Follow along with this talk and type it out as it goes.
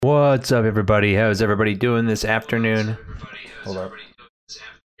What's up, everybody? How's everybody doing this afternoon? Hold up.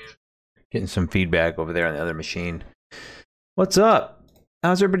 Getting some feedback over there on the other machine. What's up?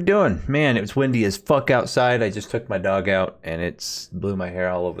 How's everybody doing? Man, it was windy as fuck outside. I just took my dog out and it's blew my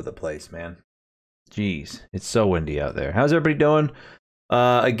hair all over the place, man. Jeez, it's so windy out there. How's everybody doing?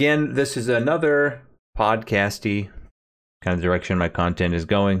 Again, this is another podcasty kind of direction my content is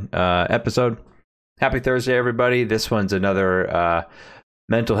going episode. Happy Thursday, everybody. This one's another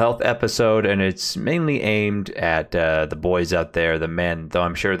mental health episode, and it's mainly aimed at the boys out there, the men, though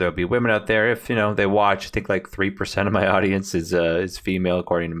I'm sure there'll be women out there. If they watch, I think like 3% of my audience is female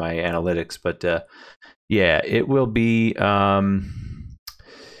according to my analytics, but yeah, it will be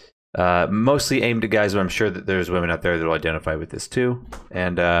mostly aimed at guys, but I'm sure that there's women out there that will identify with this too.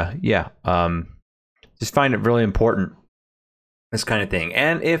 And just find it really important, this kind of thing.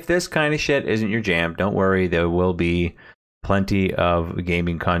 And if this kind of shit isn't your jam, don't worry, there will be plenty of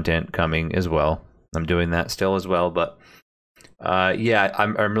gaming content coming as well. I'm doing that still as well, but yeah,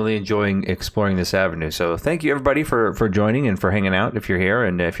 I'm really enjoying exploring this avenue. So thank you, everybody, for joining and for hanging out if you're here,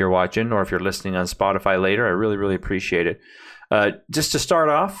 and if you're watching or if you're listening on Spotify later. I really appreciate it. Just to start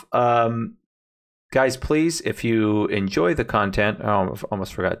off, guys, please, if you enjoy the content,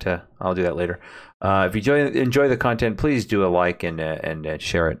 almost forgot to, I'll do that later. If you enjoy the content, please do a like and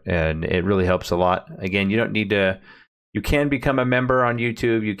share it, and it really helps a lot. Again, you don't need to. You can become a member on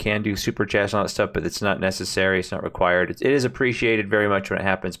YouTube. You can do super chats and all that stuff, but it's not necessary. It's not required. It is appreciated very much when it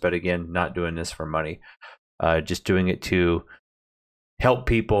happens, but again, not doing this for money. Just doing it to help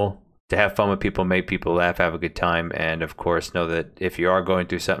people, to have fun with people, make people laugh, have a good time, and of course, know that if you are going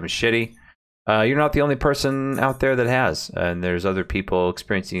through something shitty, you're not the only person out there that has, and there's other people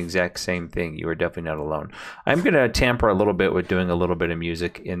experiencing the exact same thing. You are definitely not alone. I'm going to tamper a little bit with doing a little bit of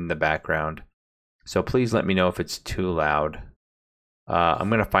music in the background. So please let me know if it's too loud. I'm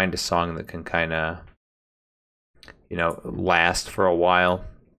going to find a song that can kind of, last for a while.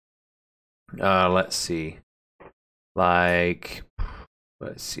 Let's see. Let's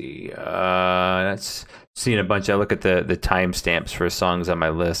see. That's seeing a bunch. I look at the timestamps for songs on my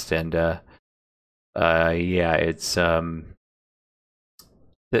list, and yeah, it's they're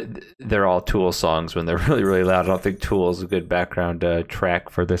all Tool songs when they're really loud. I don't think Tool is a good background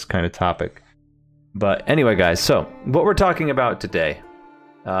track for this kind of topic. But anyway, guys, so what we're talking about today,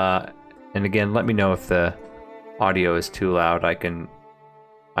 and again, let me know if the audio is too loud. I can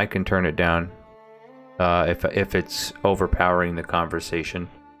turn it down if it's overpowering the conversation.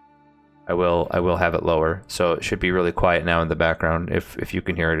 I will have it lower, so it should be really quiet now in the background if you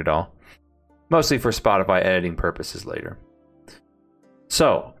can hear it at all. Mostly for Spotify editing purposes later.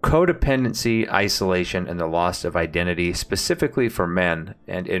 So, codependency, isolation, and the loss of identity, specifically for men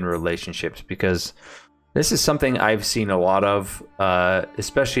and in relationships, because this is something I've seen a lot of,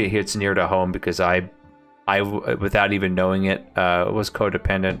 especially it hits near to home because I, without even knowing it, was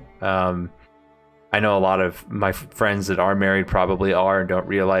codependent. I know a lot of my friends that are married probably are and don't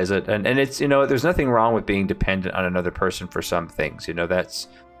realize it, and it's there's nothing wrong with being dependent on another person for some things.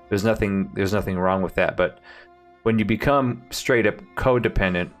 There's nothing wrong with that, but when you become straight up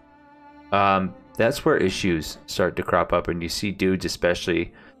codependent, that's where issues start to crop up, and you see dudes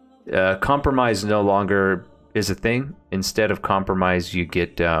especially. Compromise no longer is a thing. Instead of compromise, you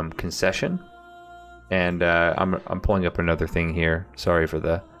get concession. And I'm pulling up another thing here. Sorry for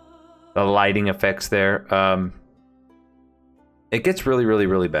the lighting effects there. It gets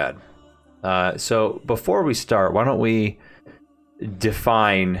really bad. So before we start, why don't we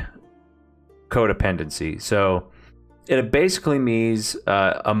define codependency? So it basically means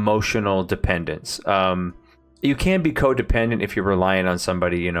emotional dependence. You can be codependent if you're relying on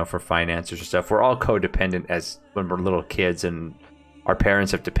somebody, for finances or stuff. We're all codependent as when we're little kids, and our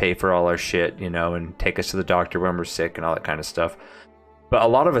parents have to pay for all our shit, and take us to the doctor when we're sick and all that kind of stuff. But a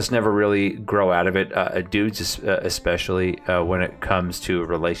lot of us never really grow out of it, dudes especially when it comes to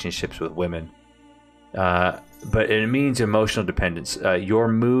relationships with women. But it means emotional dependence. Your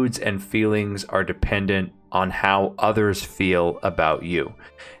moods and feelings are dependent on how others feel about you.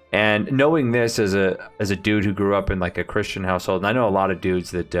 And knowing this as a dude who grew up in like a Christian household, and I know a lot of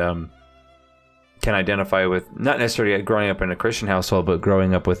dudes that can identify with, not necessarily growing up in a Christian household, but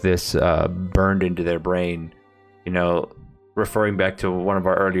growing up with this burned into their brain, referring back to one of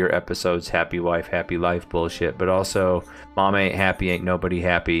our earlier episodes, happy wife, happy life bullshit, but also mom ain't happy, ain't nobody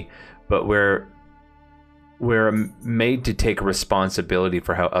happy. But we're made to take responsibility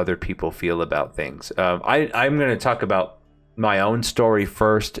for how other people feel about things. I'm going to talk about my own story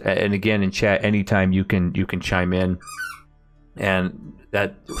first, and again in chat anytime you can chime in. And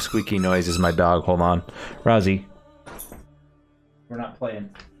that squeaky noise is my dog. Hold on, Rosie. We're not playing.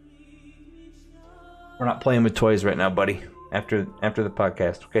 We're not playing with toys right now, buddy. After the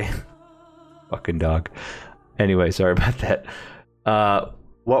podcast, okay? Fucking dog. Anyway, sorry about that.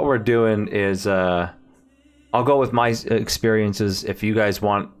 What we're doing is I'll go with my experiences. If you guys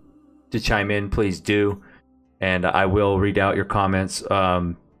want to chime in, please do, and I will read out your comments.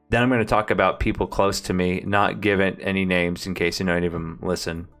 Then I'm going to talk about people close to me, not give it any names in case any of them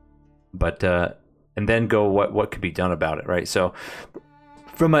listen, but and then go what could be done about it, right? So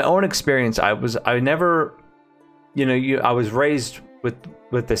from my own experience, I was raised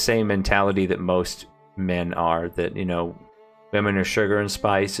with the same mentality that most men are, that women are sugar and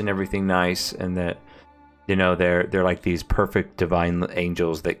spice and everything nice, and that they're like these perfect divine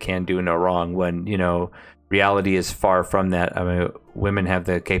angels that can do no wrong, when reality is far from that. I mean, women have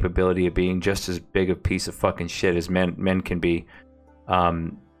the capability of being just as big a piece of fucking shit as men can be.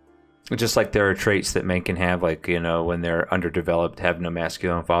 Just like there are traits that men can have, like, when they're underdeveloped, have no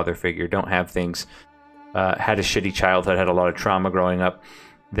masculine father figure, don't have things, had a shitty childhood, had a lot of trauma growing up.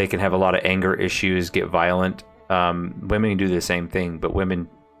 They can have a lot of anger issues, get violent. Women can do the same thing, but women,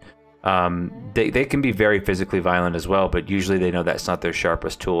 they can be very physically violent as well, but usually they know that's not their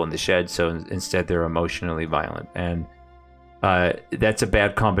sharpest tool in the shed, so instead they're emotionally violent. And that's a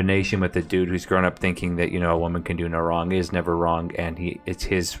bad combination with a dude who's grown up thinking that a woman can do no wrong, is never wrong, and it's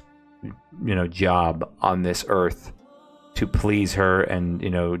his job on this earth to please her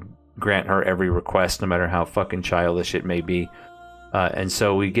and grant her every request, no matter how fucking childish it may be. And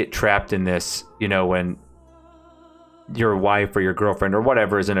so we get trapped in this, when your wife or your girlfriend or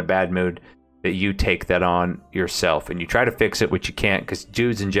whatever is in a bad mood, that you take that on yourself and you try to fix it, which you can't, because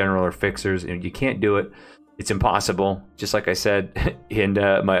dudes in general are fixers and you can't do it. It's impossible. Just like I said in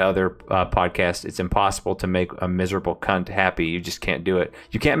my other podcast, it's impossible to make a miserable cunt happy. You just can't do it.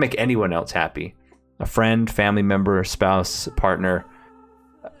 You can't make anyone else happy. A friend, family member, spouse, partner,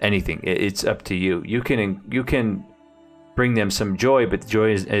 anything. It's up to you. You can bring them some joy, but the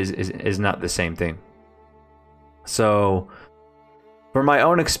joy is not the same thing. So for my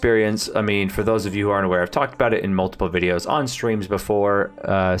own experience, I mean, for those of you who aren't aware, I've talked about it in multiple videos on streams before.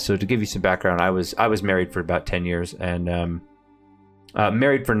 So to give you some background, I was married for about 10 years and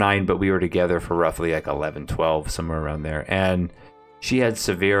married for 9, but we were together for roughly like 11, 12, somewhere around there. And she had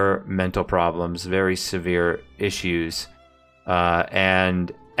severe mental problems, very severe issues.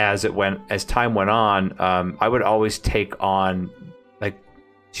 And as time went on, I would always take on, like,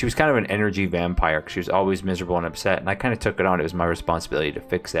 she was kind of an energy vampire, 'cause she was always miserable and upset, and I kind of took it on. It was my responsibility to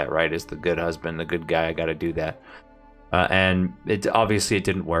fix that, right? As the good husband, the good guy, I got to do that. And it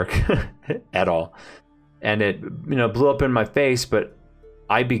didn't work at all, and it blew up in my face. But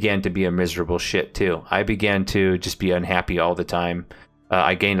I began to be a miserable shit too. I began to just be unhappy all the time.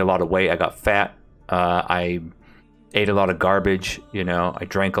 I gained a lot of weight. I got fat. I ate a lot of garbage. I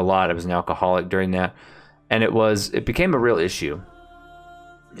drank a lot. I was an alcoholic during that, and it became a real issue.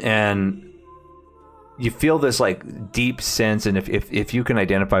 And you feel this like deep sense, and if you can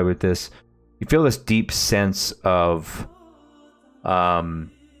identify with this, you feel this deep sense of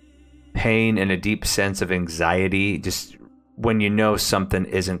pain and a deep sense of anxiety just when something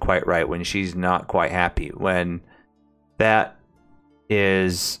isn't quite right, when she's not quite happy, when that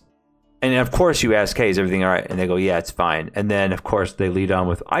is. And of course you ask, hey, is everything all right? And they go, yeah, it's fine. And then of course they lead on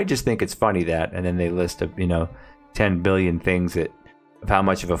with, I just think it's funny that, and then they list 10 billion things of how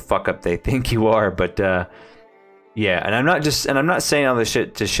much of a fuck up they think you are. But yeah, and I'm not saying all this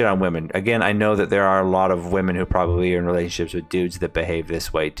shit to shit on women. Again, I know that there are a lot of women who probably are in relationships with dudes that behave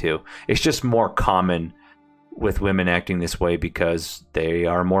this way too. It's just more common with women acting this way because they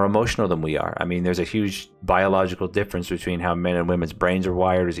are more emotional than we are. I mean, there's a huge biological difference between how men and women's brains are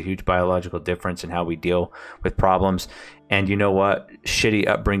wired. There's a huge biological difference in how we deal with problems. And you know what? Shitty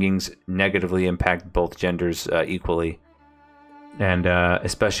upbringings negatively impact both genders equally. And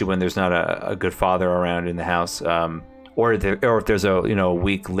especially when there's not a good father around in the house, or if there's a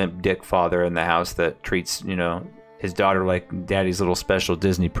weak, limp dick father in the house that treats his daughter like daddy's little special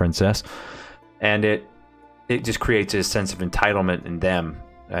Disney princess, and it just creates a sense of entitlement in them.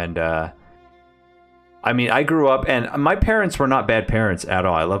 And I mean, I grew up, and my parents were not bad parents at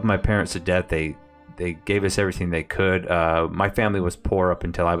all. I love my parents to death. They gave us everything they could. My family was poor up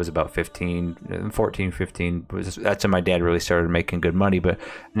until I was about 14, 15. That's when my dad really started making good money, but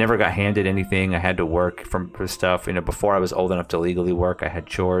never got handed anything. I had to work for stuff. Before I was old enough to legally work, I had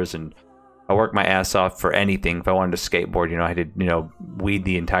chores, and I worked my ass off for anything. If I wanted to skateboard, I did, weed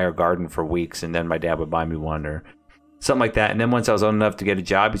the entire garden for weeks, and then my dad would buy me one or something like that. And then once I was old enough to get a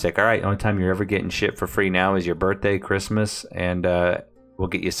job, he's like, all right, the only time you're ever getting shit for free now is your birthday, Christmas, and we'll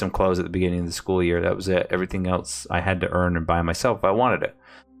get you some clothes at the beginning of the school year. That was it. Everything else I had to earn and buy myself if I wanted it.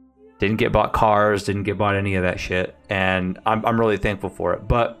 Didn't get bought cars, didn't get bought any of that shit. And I'm really thankful for it.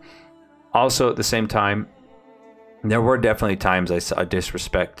 But also at the same time, there were definitely times I saw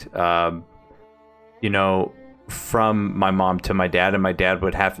disrespect, you know, from my mom to my dad, and my dad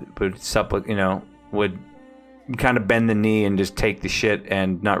would would kind of bend the knee and just take the shit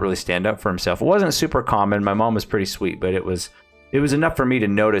and not really stand up for himself. It wasn't super common. My mom was pretty sweet, but it was enough for me to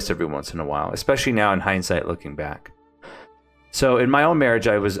notice every once in a while, especially now in hindsight looking back. So in my own marriage,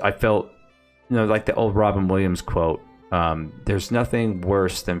 I felt, you know, like the old Robin Williams quote, there's nothing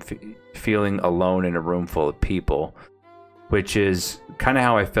worse than feeling alone in a room full of people, which is kind of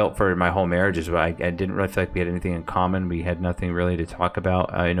how I felt for my whole marriage as well. I didn't really feel like we had anything in common. We had nothing really to talk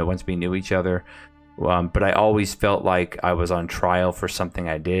about, you know, once we knew each other. But I always felt like I was on trial for something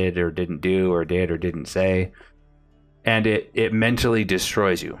I did or didn't do or did or didn't say. And it mentally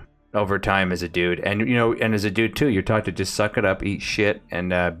destroys you over time as a dude. And, you know, and as a dude too, you're taught to just suck it up, eat shit,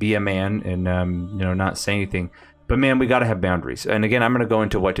 and be a man and, you know, not say anything. But man, we got to have boundaries. And again, I'm going to go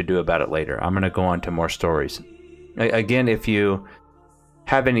into what to do about it later. I'm going to go on to more stories. Again, if you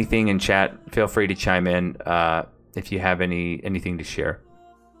have anything in chat, feel free to chime in if you have anything to share.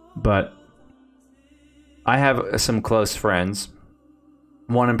 But I have some close friends.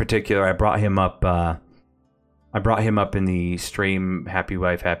 One in particular, I brought him up in the stream Happy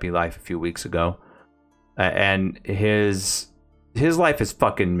Wife, Happy Life a few weeks ago. And his life is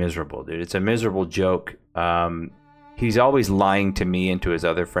fucking miserable, dude. It's a miserable joke. He's always lying to me and to his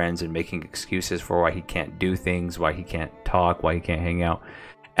other friends and making excuses for why he can't do things, why he can't talk, why he can't hang out.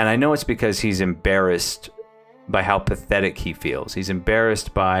 And I know it's because he's embarrassed by how pathetic he feels. He's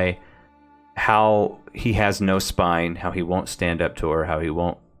embarrassed by how he has no spine, how he won't stand up to her, how he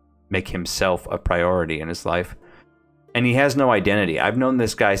won't make himself a priority in his life. And he has no identity. I've known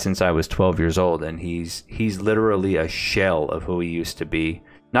this guy since I was 12 years old, and he's literally a shell of who he used to be.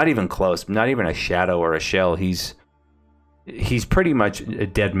 Not even close, not even a shadow or a shell. He's pretty much a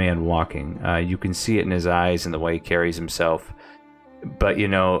dead man walking. You can see it in his eyes and the way he carries himself. But, you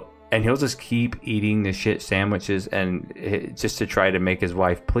know, and he'll just keep eating the shit sandwiches and just to try to make his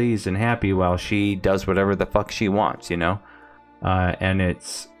wife pleased and happy while she does whatever the fuck she wants, you know? And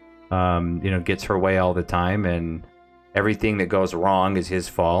it's, you know, gets her way all the time, and everything that goes wrong is his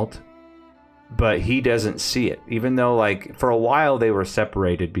fault. But he doesn't see it, even though, like, for a while they were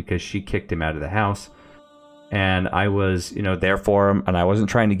separated because she kicked him out of the house. And I was, you know, there for him, and I wasn't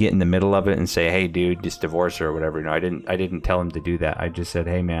trying to get in the middle of it and say, "Hey, dude, just divorce her," or whatever. You know, I didn't tell him to do that. I just said,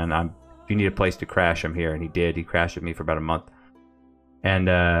 "Hey, man, if you need a place to crash, I'm here." And he did. He crashed with me for about a month, and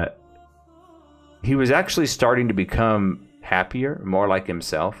he was actually starting to become happier, more like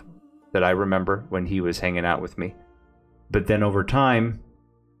himself, that I remember when he was hanging out with me. But then over time,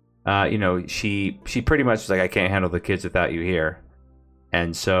 you know, she pretty much was like, "I can't handle the kids without you here,"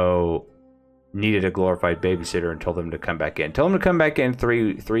 and so needed a glorified babysitter and told him to come back in. Told him to come back in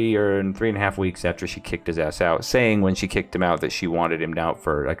 3.5 weeks after she kicked his ass out, saying when she kicked him out that she wanted him out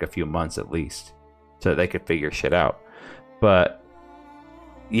for like a few months at least so that they could figure shit out. But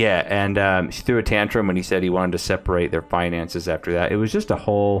yeah, and she threw a tantrum when he said he wanted to separate their finances after that. It was just a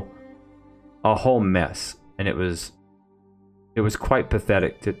whole mess, and it was quite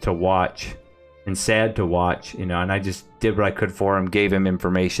pathetic to watch and sad to watch, you know. And I just did what I could for him, gave him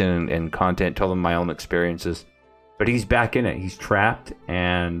information and content, told him my own experiences. But he's back in it. He's trapped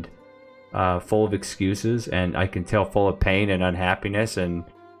and full of excuses, and I can tell full of pain and unhappiness. And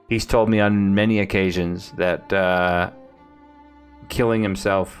he's told me on many occasions that killing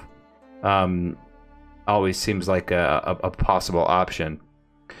himself always seems like a possible option.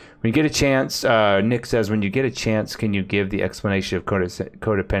 When you get a chance, Nick says, when you get a chance, can you give the explanation of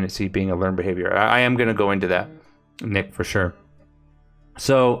codependency being a learned behavior? I am going to go into that, Nick, for sure.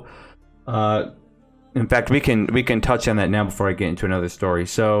 So, in fact, we can touch on that now before I get into another story.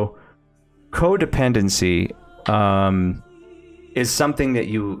 So, codependency is something that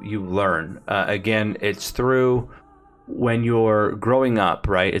you learn. Again, it's through when you're growing up,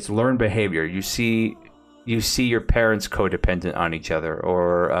 right? It's learned behavior. You see your parents codependent on each other,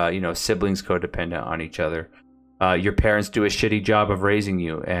 or you know, siblings codependent on each other. Your parents do a shitty job of raising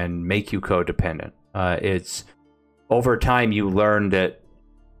you and make you codependent. It's over time you learn that,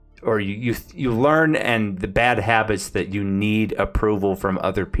 or you learn, and the bad habits that you need approval from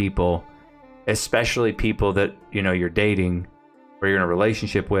other people, especially people that, you know, you're dating or you're in a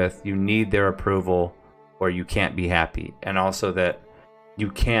relationship with. You need their approval or you can't be happy. And also that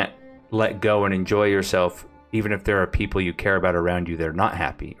you can't let go and enjoy yourself even if there are people you care about around you that are not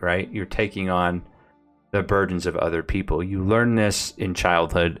happy, right? You're taking on the burdens of other people. You learn this in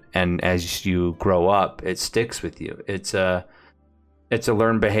childhood, and as you grow up, it sticks with you. It's it's a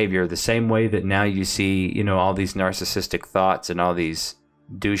learned behavior. The same way that now you see, you know, all these narcissistic thoughts and all these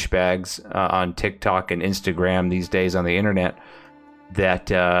douchebags on TikTok and Instagram these days on the internet,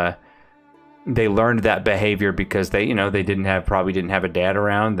 that they learned that behavior because they, you know, they probably didn't have a dad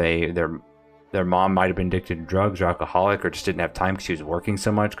around. Their mom might have been addicted to drugs or alcoholic, or just didn't have time because she was working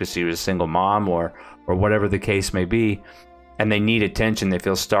so much because she was a single mom, or whatever the case may be. And they need attention. They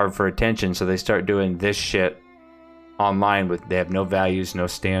feel starved for attention, so they start doing this shit online. They have no values, no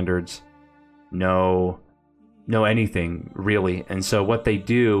standards, no anything really. And so what they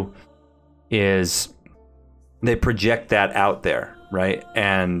do is they project that out there, right?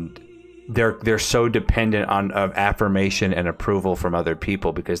 And they're so dependent on affirmation and approval from other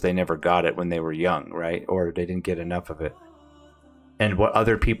people because they never got it when they were young, right? Or they didn't get enough of it. And what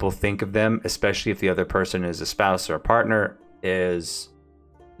other people think of them, especially if the other person is a spouse or a partner, is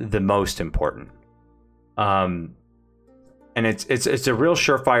the most important. And it's a real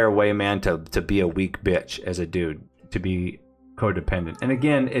surefire way, man, to be a weak bitch as a dude, to be codependent. And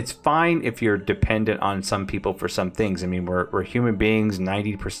again, it's fine if you're dependent on some people for some things. I mean, we're human beings.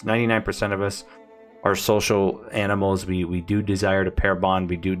 99% of us are social animals. We do desire to pair bond.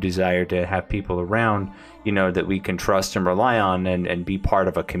 We do desire to have people around, you know, that we can trust and rely on and be part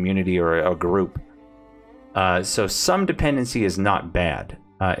of a community or a group. So some dependency is not bad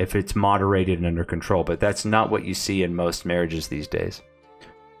if it's moderated and under control, but that's not what you see in most marriages these days.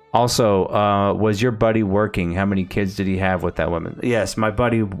 Also, was your buddy working? How many kids did he have with that woman? Yes, my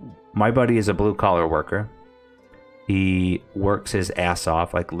buddy is a blue collar worker. He works his ass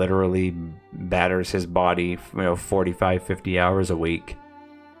off, like literally batters his body, you know, 45, 50 hours a week.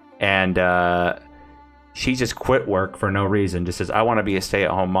 And she just quit work for no reason. Just says, I want to be a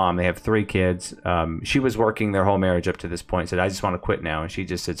stay-at-home mom. They have 3 kids. She was working their whole marriage up to this point. Said, I just want to quit now. And she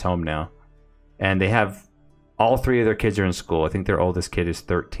just sits home now. And they have all 3 of their kids are in school. I think their oldest kid is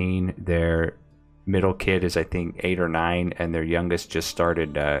 13. Their middle kid is, I think, 8 or 9. And their youngest just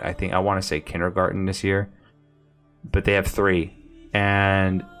started, I want to say kindergarten this year. But they have 3.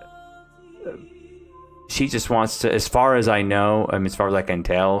 And she just wants to, as far as I know, I mean, as far as I can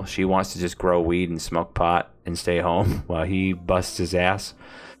tell, she wants to just grow weed and smoke pot and stay home while he busts his ass.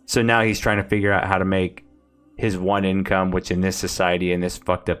 So now he's trying to figure out how to make his one income, which in this society and this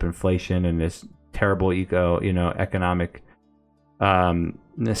fucked up inflation and this terrible economic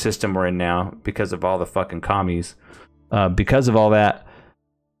the system we're in now, because of all the fucking commies, because of all that,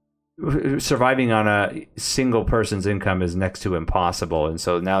 surviving on a single person's income is next to impossible. And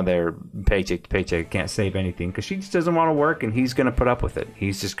so now they're paycheck to paycheck, can't save anything because she just doesn't want to work, and he's going to put up with it.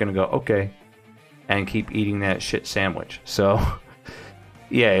 He's just going to go, okay, and keep eating that shit sandwich. So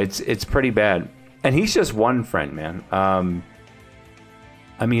yeah, it's pretty bad. And he's just one friend, man.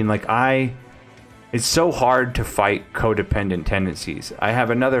 I mean, like, it's so hard to fight codependent tendencies. I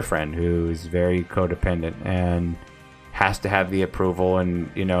have another friend who is very codependent and has to have the approval, and,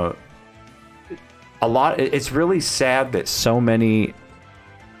 you know, it's really sad that so many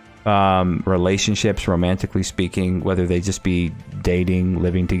relationships, romantically speaking, whether they just be dating,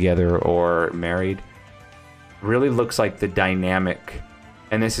 living together, or married, really looks like the dynamic,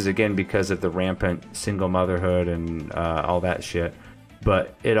 and this is again because of the rampant single motherhood and all that shit,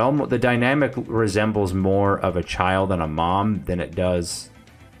 but the dynamic resembles more of a child and a mom than it does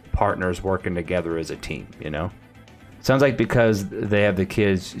partners working together as a team, you know? Sounds like because they have the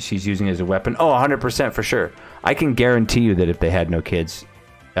kids, she's using it as a weapon. Oh, 100% for sure. I can guarantee you that if they had no kids,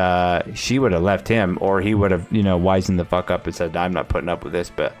 she would have left him, or he would have, you know, wisened the fuck up and said, I'm not putting up with this.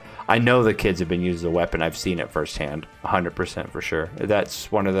 But I know the kids have been used as a weapon. I've seen it firsthand, 100% for sure.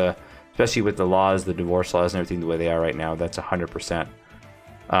 That's one of the, especially with the laws, the divorce laws and everything the way they are right now, that's 100%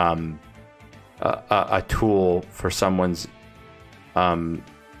 a tool for someone's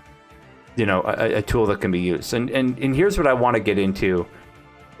you know, a tool that can be used. And here's what I want to get into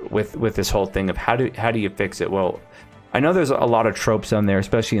with this whole thing of how do you fix it? Well, I know there's a lot of tropes on there,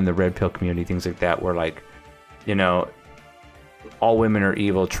 especially in the red pill community, things like that, where, like, you know, all women are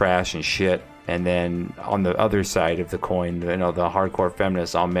evil, trash, and shit. And then on the other side of the coin, you know, the hardcore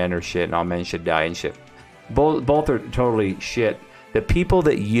feminists, all men are shit and all men should die and shit. Both are totally shit. The people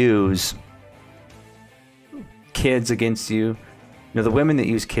that use kids against you, you know, the women that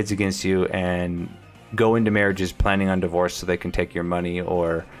use kids against you and go into marriages planning on divorce so they can take your money,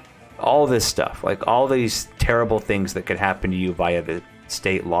 or all this stuff, like all these terrible things that could happen to you via the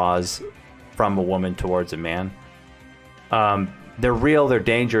state laws from a woman towards a man. They're real, they're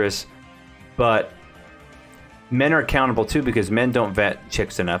dangerous, but men are accountable too, because men don't vet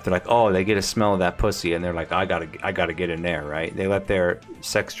chicks enough. They're like, oh, they get a smell of that pussy, and they're like, I gotta get in there, right? They let their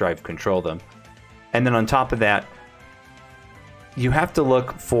sex drive control them. And then on top of that, you have to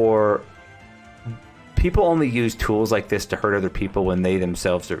look for... People only use tools like this to hurt other people when they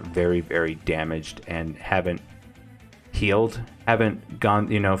themselves are very, very damaged and haven't healed, haven't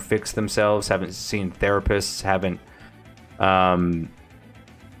gone, you know, fixed themselves, haven't seen therapists, haven't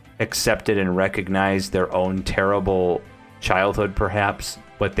accepted and recognized their own terrible childhood, perhaps,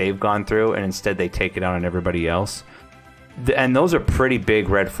 what they've gone through, and instead they take it out on everybody else. And those are pretty big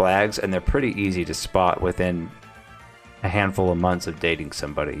red flags, and they're pretty easy to spot within a handful of months of dating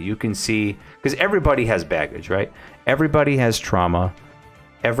somebody. You can see, because everybody has baggage, right? Everybody has trauma.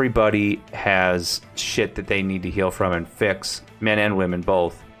 Everybody has shit that they need to heal from and fix, men and women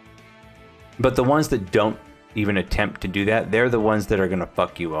both. But the ones that don't even attempt to do that, they're the ones that are going to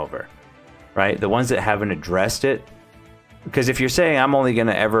fuck you over, right? The ones that haven't addressed it. Because if you're saying, I'm only going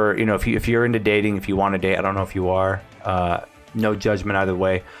to ever, you know, if you're into dating, if you want to date, I don't know if you are, no judgment either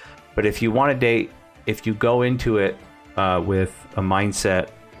way. But if you want to date, if you go into it with a mindset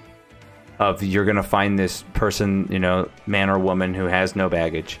of you're going to find this person, you know, man or woman who has no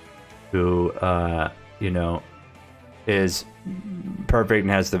baggage, who, you know, is perfect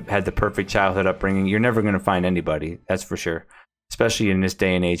and had the perfect childhood upbringing, you're never going to find anybody. That's for sure. Especially in this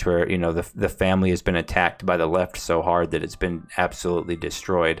day and age where, you know, the family has been attacked by the left so hard that it's been absolutely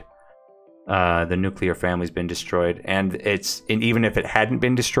destroyed. The nuclear family's been destroyed, and even if it hadn't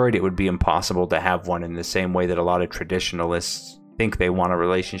been destroyed, it would be impossible to have one in the same way that a lot of traditionalists think they want a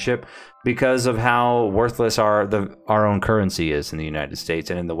relationship, because of how worthless our own currency is in the United States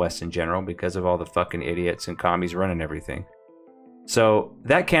and in the West in general, because of all the fucking idiots and commies running everything. So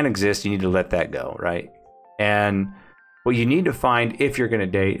that can't exist. You need to let that go, right? And what you need to find if you're going to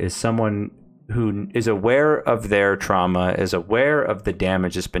date is someone who is aware of their trauma, is aware of the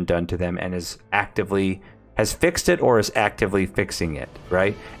damage that's been done to them, and has fixed it or is actively fixing it,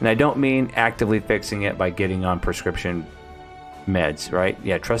 right? And I don't mean actively fixing it by getting on prescription meds, right?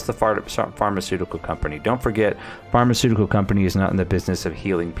 Yeah, trust the pharmaceutical company. Don't forget, pharmaceutical company is not in the business of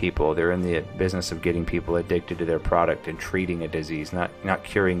healing people. They're in the business of getting people addicted to their product and treating a disease, not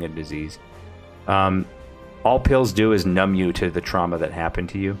curing a disease. All pills do is numb you to the trauma that happened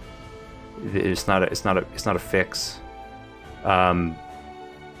to you. It's not a fix.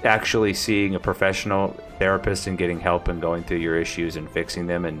 Actually seeing a professional therapist and getting help and going through your issues and fixing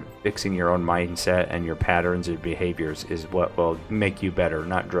them and fixing your own mindset and your patterns and behaviors is what will make you better,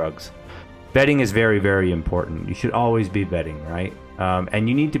 not drugs. Vetting is very, very important. You should always be vetting, right? And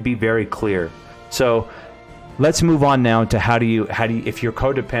you need to be very clear. So let's move on now to how do you if you're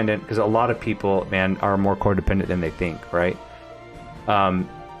codependent, because a lot of people, man, are more codependent than they think, right?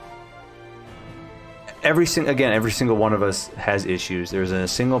 Every single one of us has issues. There's a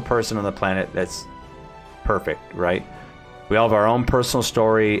single person on the planet that's perfect, right? We all have our own personal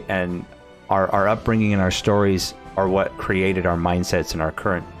story, and our upbringing and our stories are what created our mindsets and our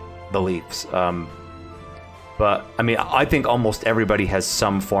current beliefs. But I mean, I think almost everybody has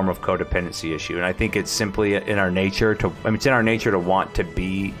some form of codependency issue, and I think it's simply in our nature it's in our nature to want to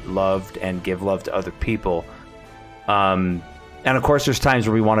be loved and give love to other people. And of course, there's times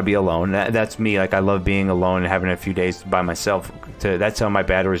where we want to be alone. That's me. Like, I love being alone and having a few days by myself. That's how my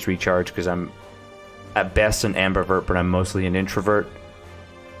batteries recharge, because I'm at best an ambivert, but I'm mostly an introvert.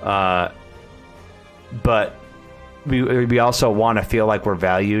 But we also want to feel like we're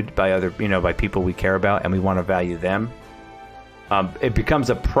valued by by people we care about, and we want to value them. It becomes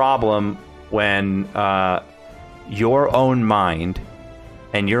a problem when your own mind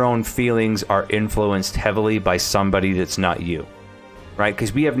and your own feelings are influenced heavily by somebody that's not you, right?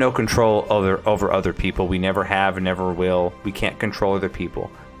 Because we have no control over other people. We never have and never will. We can't control other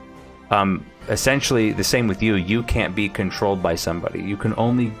people. Essentially, the same with you. You can't be controlled by somebody. You can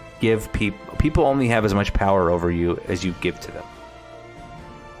only give people only have as much power over you as you give to them.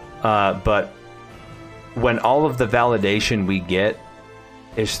 But when all of the validation we get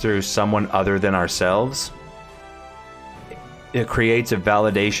is through someone other than ourselves, it creates a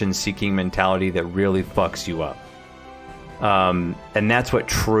validation-seeking mentality that really fucks you up. And that's what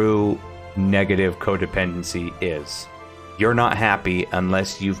true negative codependency is. You're not happy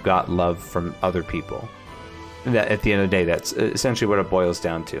unless you've got love from other people. And that, at the end of the day, that's essentially what it boils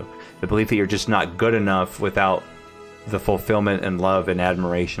down to. The belief that you're just not good enough without the fulfillment and love and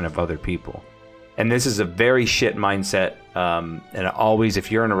admiration of other people. And this is a very shit mindset. And always,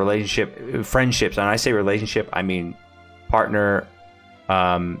 if you're in a relationship, friendships, and I say relationship, I mean partner,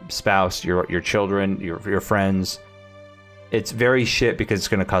 spouse, your children, your friends. It's very shit because it's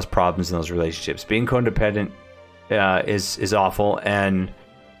going to cause problems in those relationships. Being codependent is awful, and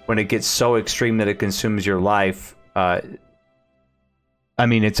when it gets so extreme that it consumes your life, I I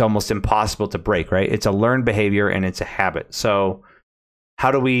mean, it's almost impossible to break, right? It's a learned behavior and it's a habit. So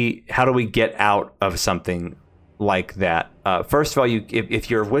how do we get out of something like that? First of all, if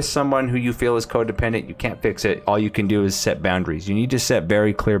you're with someone who you feel is codependent, you can't fix it. All you can do is set boundaries. You need to set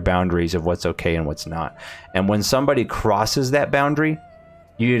very clear boundaries of what's okay and what's not. And when somebody crosses that boundary,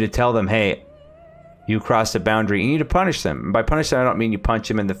 you need to tell them, hey, you crossed a boundary. You need to punish them. And by punish them, I don't mean you punch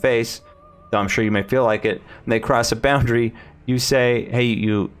them in the face, though I'm sure you may feel like it. When they cross a boundary, you say,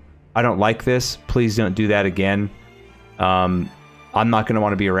 hey, I don't like this. Please don't do that again. I'm not going to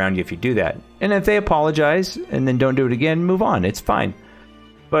want to be around you if you do that. And if they apologize and then don't do it again, move on. It's fine.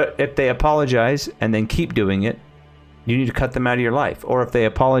 But if they apologize and then keep doing it, you need to cut them out of your life. Or if they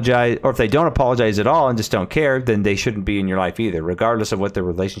apologize, or if they don't apologize at all and just don't care, then they shouldn't be in your life either, regardless of what their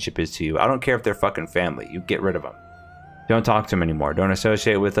relationship is to you. I don't care if they're fucking family. You get rid of them. Don't talk to them anymore. Don't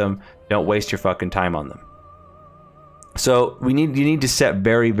associate with them. Don't waste your fucking time on them. So you need to set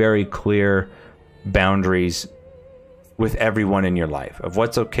very, very clear boundaries with everyone in your life of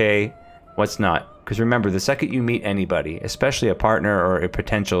what's okay, what's not. Because remember, the second you meet anybody, especially a partner or a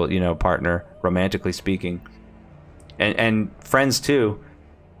potential, partner, romantically speaking, and friends too,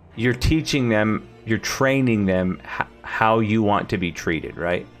 you're teaching them, you're training them how you want to be treated,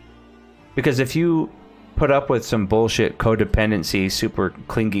 right? Because if you put up with some bullshit codependency, super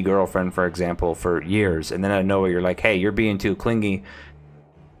clingy girlfriend, for example, for years, and then out of nowhere you're like, hey, you're being too clingy,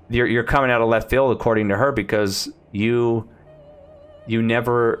 you're coming out of left field according to her, because you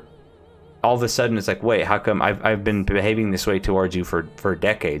never, all of a sudden it's like, wait, how come I've been behaving this way towards you for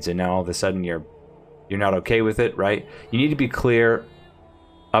decades, and now all of a sudden you're not okay with it, right? You need to be clear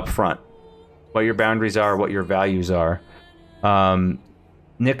up front what your boundaries are, what your values are.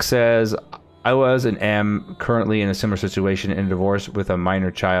 Nick says, I was and am currently in a similar situation in a divorce with a minor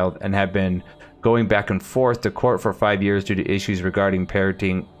child and have been going back and forth to court for 5 years due to issues regarding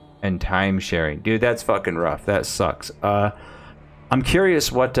parenting and time sharing. Dude, that's fucking rough. That sucks. I'm curious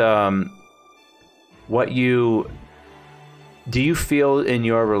do you feel in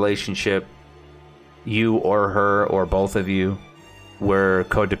your relationship, you or her or both of you were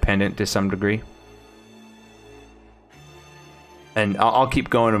codependent to some degree? And I'll keep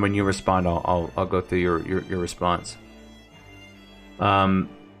going, and when you respond, I'll go through your response.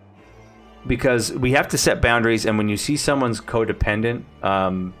 Because we have to set boundaries, and when you see someone's codependent,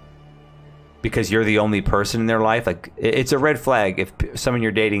 because you're the only person in their life, like, it's a red flag if someone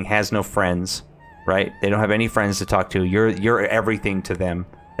you're dating has no friends, right? They don't have any friends to talk to. You're everything to them.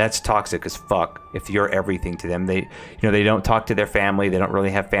 That's toxic as fuck. If you're everything to them, they don't talk to their family. They don't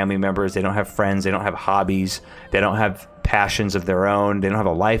really have family members. They don't have friends. They don't have hobbies. They don't have passions of their own. They don't have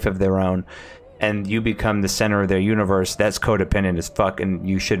a life of their own. And you become the center of their universe. That's codependent as fuck, and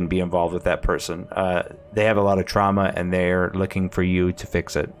you shouldn't be involved with that person. They have a lot of trauma, and they're looking for you to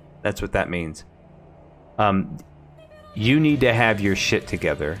fix it. That's what that means. You need to have your shit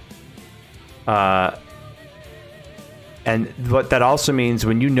together. And what that also means,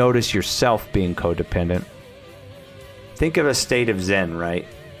 when you notice yourself being codependent, think of a state of Zen, right?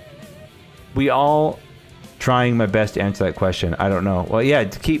 We all, trying my best to answer that question, I don't know. Well, yeah,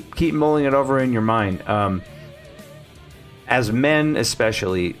 keep mulling it over in your mind. As men,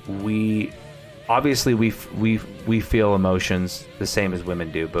 especially, we feel emotions the same as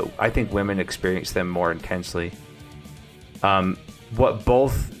women do, but I think women experience them more intensely. What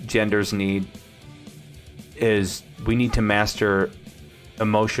both genders need is, we need to master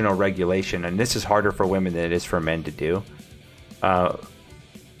emotional regulation, and this is harder for women than it is for men to do.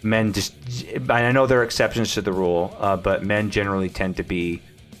 Men just, I know there are exceptions to the rule, but men generally tend to be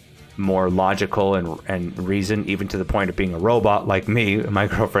more logical and reason, even to the point of being a robot like me. My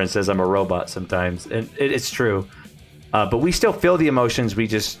girlfriend says I'm a robot sometimes, and it's true. But we still feel the emotions. We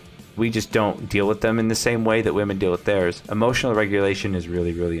just don't deal with them in the same way that women deal with theirs. Emotional regulation is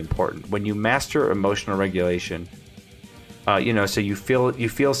really, really important. When you master emotional regulation, so you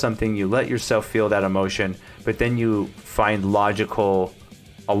feel something, you let yourself feel that emotion, but then you find a logical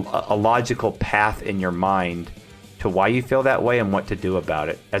path in your mind to why you feel that way and what to do about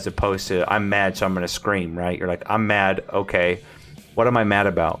it, as opposed to, I'm mad, so I'm going to scream, right? You're like, I'm mad, okay, what am I mad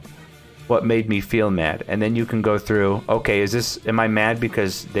about? What made me feel mad? And then you can go through, okay, am I mad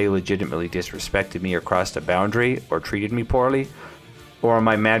because they legitimately disrespected me or crossed a boundary or treated me poorly? Or am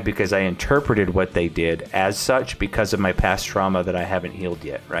I mad because I interpreted what they did as such because of my past trauma that I haven't healed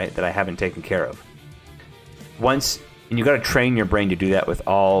yet, right? That I haven't taken care of. And you got to train your brain to do that with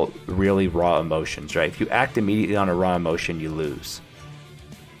all really raw emotions, right? If you act immediately on a raw emotion, you lose.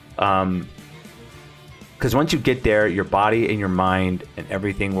 Because once you get there, your body and your mind and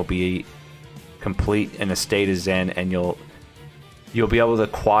everything will be complete in a state of Zen, and you'll be able to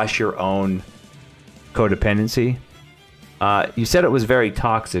quash your own codependency. You said it was very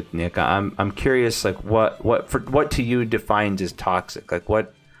toxic, Nick. I'm curious, like what to you defines as toxic? Like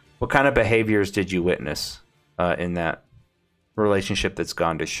what kind of behaviors did you witness in that relationship that's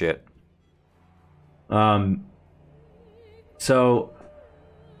gone to shit? So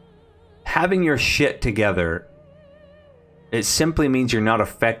having your shit together, it simply means you're not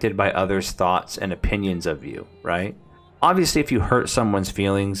affected by others' thoughts and opinions of you, right? Obviously, if you hurt someone's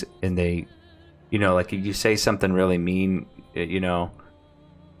feelings and they, you know, like you say something really mean, you know,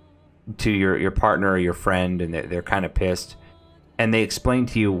 to your partner or your friend, and they're kind of pissed, and they explain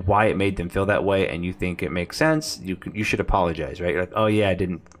to you why it made them feel that way, and you think it makes sense, you should apologize, right? You're like, oh yeah, I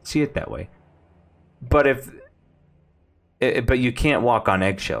didn't see it that way. But but you can't walk on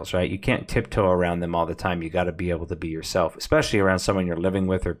eggshells, right? You can't tiptoe around them all the time. You got to be able to be yourself, especially around someone you're living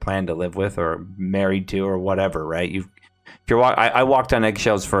with or plan to live with or married to or whatever, right? I walked on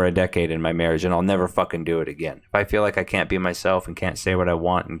eggshells for a decade in my marriage, and I'll never fucking do it again. If I feel like I can't be myself and can't say what I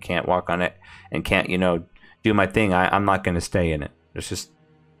want and can't walk on it and can't, you know, do my thing, I'm not going to stay in it. It's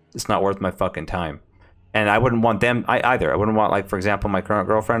not worth my fucking time. And I wouldn't want them either. I wouldn't want, like, for example, my current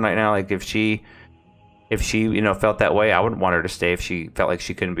girlfriend right now, like if she, you know, felt that way, I wouldn't want her to stay if she felt like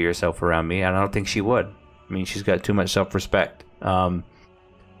she couldn't be herself around me. And I don't think she would. I mean, she's got too much self-respect. And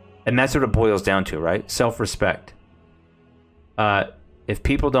that's what it boils down to, right? Self-respect. If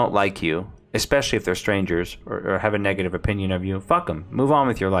people don't like you, especially if they're strangers or have a negative opinion of you, fuck them. Move on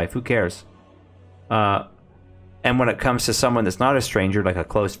with your life. Who cares? And when it comes to someone that's not a stranger, like a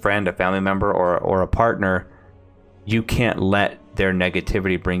close friend, a family member, or a partner, you can't let their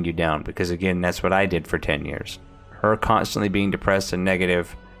negativity bring you down, because again, that's what I did for 10 years. Her constantly being depressed and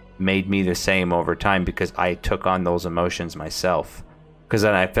negative made me the same over time, because I took on those emotions myself, because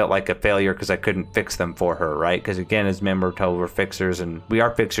then I felt like a failure because I couldn't fix them for her, right? Because again, as men were told, we're fixers, and we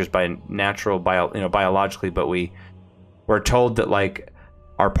are fixers by biologically, but we're told that like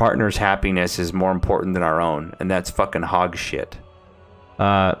our partner's happiness is more important than our own, and that's fucking hog shit.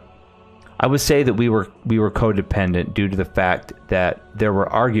 I would say that we were codependent due to the fact that there were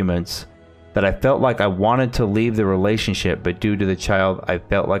arguments that I felt like I wanted to leave the relationship, but due to the child, I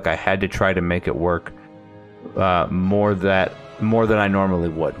felt like I had to try to make it work more than I normally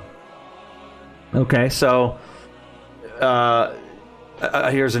would. Okay, so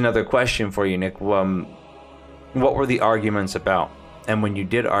here's another question for you, Nick. What were the arguments about? And when you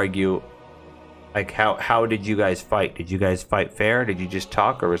did argue, like how did you guys fight? Did you guys fight fair? Did you just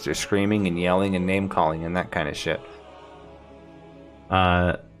talk, or was there screaming and yelling and name calling and that kind of shit?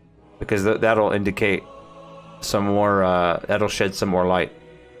 Because that'll indicate some more. That'll shed some more light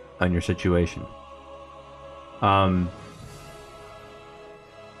on your situation.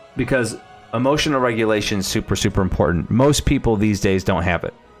 Because emotional regulation is super, super important. Most people these days don't have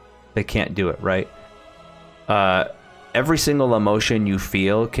it. They can't do it, right? Every single emotion you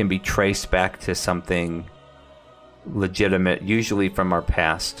feel can be traced back to something legitimate, usually from our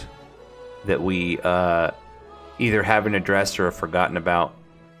past, that we either haven't addressed or have forgotten about.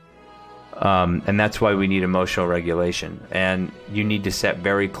 And that's why we need emotional regulation. And you need to set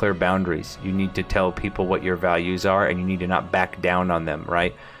very clear boundaries. You need to tell people what your values are, and you need to not back down on them,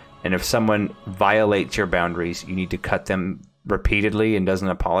 right? And if someone violates your boundaries, you need to cut them repeatedly and doesn't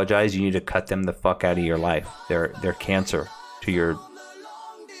apologize. You need to cut them the fuck out of your life. They're cancer to your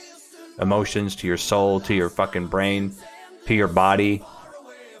emotions, to your soul, to your fucking brain, to your body.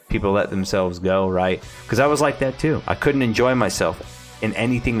 People let themselves go, right? Because I was like that too. I couldn't enjoy myself in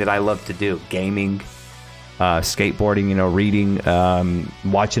anything that I love to do. Gaming, skateboarding, you know, reading,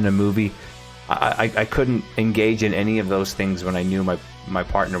 watching a movie. I couldn't engage in any of those things when I knew my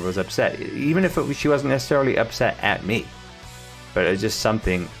partner was upset, even if she wasn't necessarily upset at me. But it's just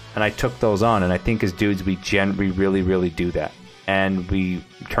something, and I took those on, and I think as dudes, we really, really do that. And we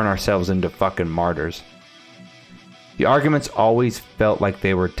turn ourselves into fucking martyrs. The arguments always felt like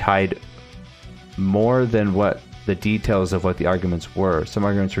they were tied more than what the details of what the arguments were. Some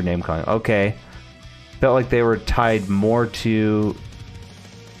arguments were name calling. Okay. Felt like they were tied more to...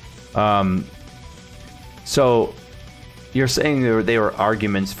 So, you're saying they were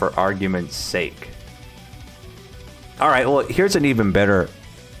arguments for argument's sake. All right, well, here's an even better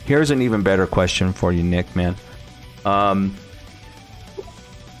question for you, Nick, man.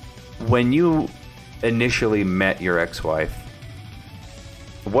 When you initially met your ex-wife,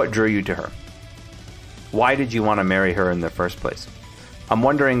 what drew you to her? Why did you want to marry her in the first place? I'm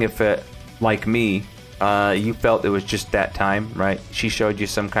wondering if it, like me, you felt it was just that time, right? She showed you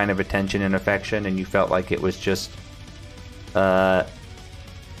some kind of attention and affection, and you felt like it was just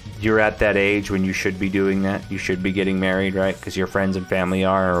you're at that age when you should be doing that. You should be getting married, right? Because your friends and family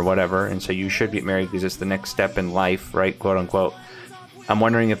are, or whatever, and so you should get married because it's the next step in life, right? Quote unquote. I'm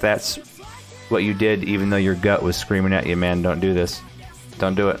wondering if that's what you did, even though your gut was screaming at you, man, don't do this.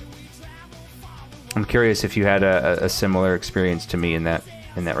 Don't do it. I'm curious if you had a similar experience to me in that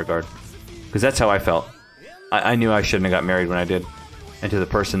regard, because that's how I felt. I knew I shouldn't have got married when I did, and to the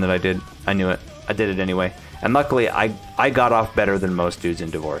person that I did, I knew it. I did it anyway, and luckily I got off better than most dudes in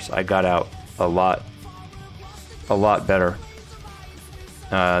divorce. I got out a lot better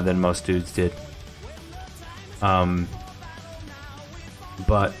than most dudes did.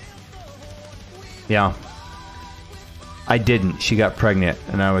 But yeah, I didn't. She got pregnant,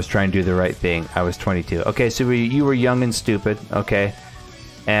 and I was trying to do the right thing. I was 22. Okay, so you were young and stupid. Okay,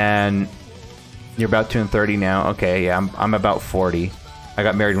 and you're about to turn 30 now. Okay, yeah, I'm about 40. I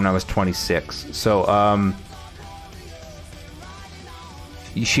got married when I was 26. So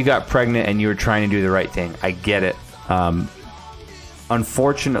she got pregnant, and you were trying to do the right thing. I get it.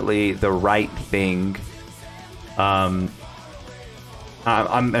 Unfortunately, the right thing. And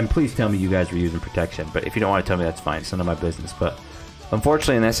please tell me you guys were using protection, but if you don't want to tell me, that's fine. It's none of my business. But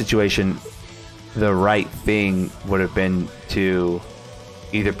unfortunately, in that situation, the right thing would have been to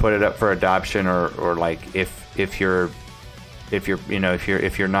either put it up for adoption, or like if you're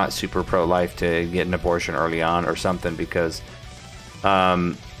not super pro-life, to get an abortion early on or something, because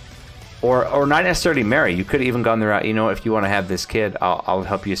or not necessarily marry. You could have even gone the route, if you want to have this kid, I'll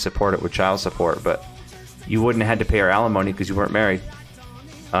help you support it with child support, but you wouldn't have had to pay her alimony because you weren't married.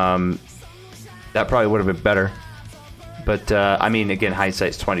 That probably would have been better. But I mean, again,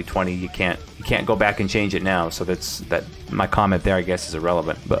 hindsight's 20/20. You can't go back and change it now. So that my comment there, I guess, is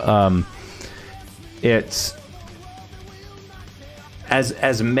irrelevant. But it's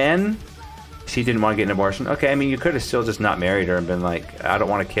as men, she didn't want to get an abortion. Okay, I mean, you could have still just not married her and been like, I don't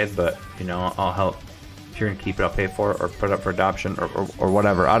want a kid, but I'll help. If you're gonna keep it, I'll pay for it, or put it up for adoption, or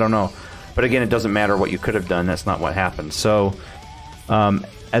whatever. I don't know. But again, it doesn't matter what you could have done. That's not what happened. So.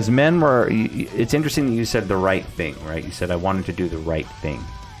 As men it's interesting that you said the right thing, right? You said I wanted to do the right thing.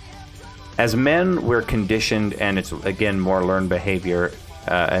 As men, we're conditioned, and it's, again, more learned behavior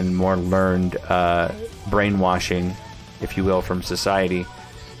and more learned brainwashing, if you will, from society,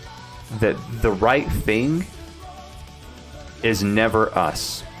 that the right thing is never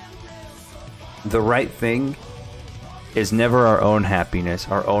us. The right thing is never our own happiness,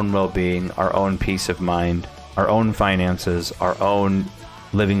 our own well-being, our own peace of mind, our own finances, our own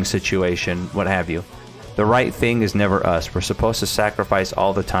living situation, what have you. The right thing is never us. We're supposed to sacrifice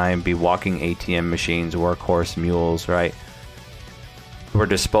all the time, be walking ATM machines, workhorse mules, right? We're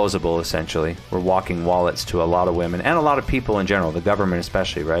disposable, essentially. We're walking wallets to a lot of women, and a lot of people in general, the government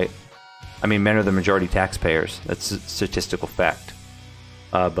especially, right? I mean, men are the majority taxpayers. That's a statistical fact.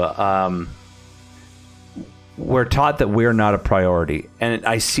 But we're taught that we're not a priority. And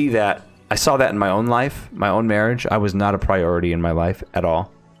I saw that in my own life, my own marriage. I was not a priority in my life at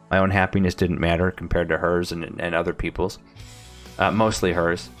all. My own happiness didn't matter compared to hers and other people's. Mostly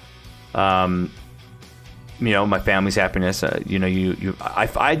hers. My family's happiness. I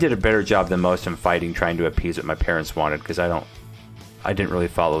did a better job than most in fighting, trying to appease what my parents wanted, because I didn't really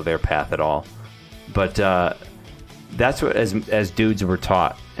follow their path at all. But that's what as dudes we're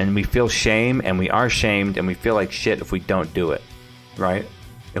taught, and we feel shame, and we are shamed, and we feel like shit if we don't do it, right?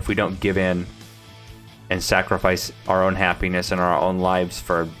 If we don't give in and sacrifice our own happiness and our own lives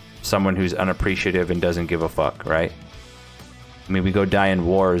for someone who's unappreciative and doesn't give a fuck, right? I mean, we go die in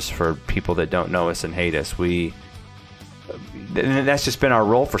wars for people that don't know us and hate us. That's just been our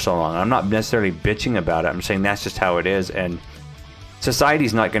role for so long. I'm not necessarily bitching about it. I'm saying that's just how it is, and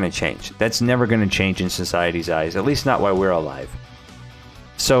society's not going to change. That's never going to change in society's eyes, at least not while we're alive.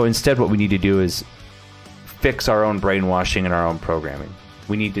 So instead, what we need to do is fix our own brainwashing and our own programming.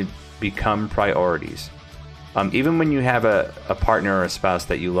 We need to become priorities. Even when you have a partner or a spouse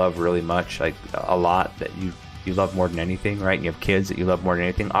that you love really much, like a lot, that you love more than anything, right? And you have kids that you love more than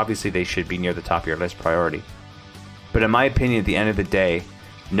anything, obviously they should be near the top of your list priority. But in my opinion, at the end of the day,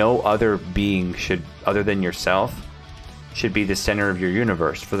 no other being other than yourself, should be the center of your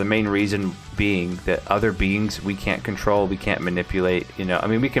universe, for the main reason being that other beings we can't control, we can't manipulate. I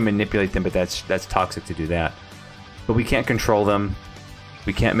mean, we can manipulate them, but that's toxic to do that. But we can't control them.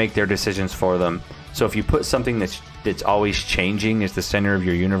 We can't make their decisions for them. So if you put something that's always changing as the center of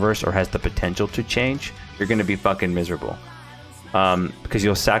your universe, or has the potential to change, you're going to be fucking miserable. Because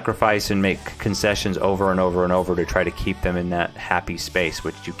you'll sacrifice and make concessions over and over and over to try to keep them in that happy space,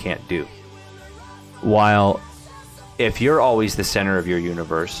 which you can't do. While if you're always the center of your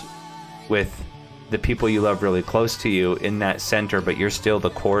universe, with the people you love really close to you in that center, but you're still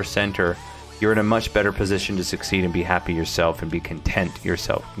the core center, you're in a much better position to succeed and be happy yourself and be content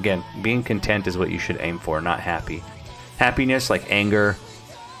yourself. Again, being content is what you should aim for, not happy. Happiness, like anger,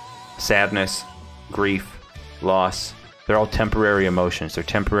 sadness, grief, loss, they're all temporary emotions. They're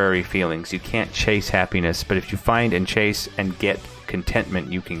temporary feelings. You can't chase happiness, but if you find and chase and get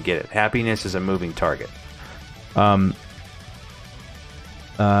contentment, you can get it. Happiness is a moving target. Nick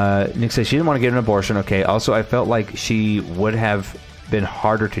says she didn't want to get an abortion. Okay. Also, I felt like she would have been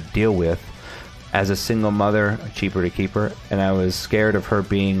harder to deal with as a single mother, cheaper to keep her, and I was scared of her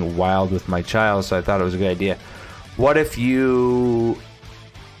being wild with my child, so I thought it was a good idea. What if you...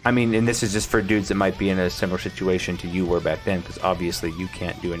 I mean, and this is just for dudes that might be in a similar situation to you were back then, because obviously you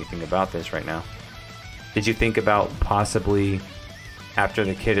can't do anything about this right now. Did you think about possibly, after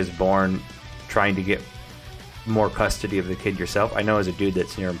the kid is born, trying to get more custody of the kid yourself? I know as a dude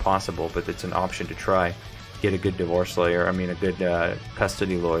that's near impossible, but it's an option to try. Get a good divorce lawyer, I mean a good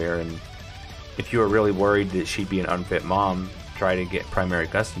custody lawyer, and if you were really worried that she'd be an unfit mom, try to get primary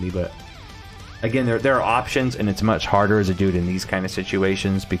custody. But again, there are options, and it's much harder as a dude in these kind of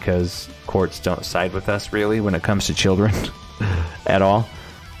situations because courts don't side with us really when it comes to children at all.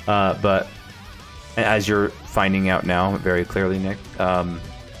 But as you're finding out now very clearly, Nick. But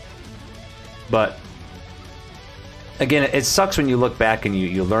again, it sucks when you look back and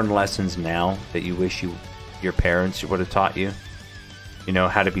you learn lessons now that you wish your parents would have taught you. You know,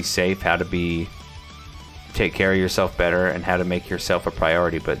 how to be safe, how to take care of yourself better, and how to make yourself a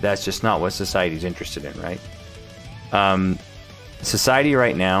priority. But that's just not what society's interested in, right? Society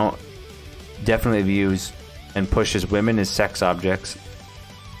right now definitely views and pushes women as sex objects,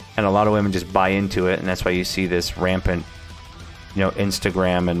 and a lot of women just buy into it, and that's why you see this rampant, you know,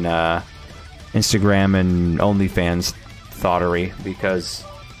 Instagram and OnlyFans thoughtery, because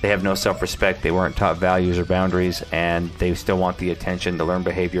they have no self-respect, they weren't taught values or boundaries, and they still want the attention to learn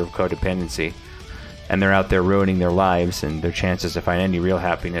behavior of codependency. And they're out there ruining their lives and their chances to find any real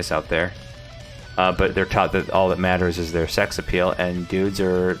happiness out there. But they're taught that all that matters is their sex appeal, and dudes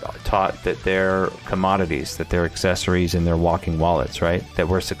are taught that they're commodities, that they're accessories and they're walking wallets, right? That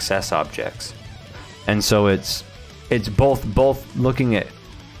we're success objects. And so it's both looking at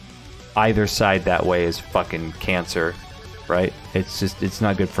either side that way is fucking cancer, right? It's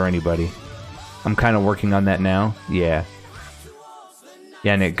not good for anybody. I'm kind of working on that now. Yeah,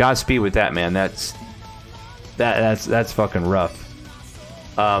 Nick, Godspeed with that, man. That's fucking rough.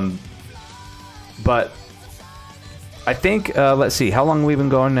 But I think let's see, how long have we been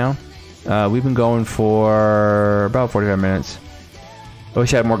going now? We've been going for about 45 minutes. I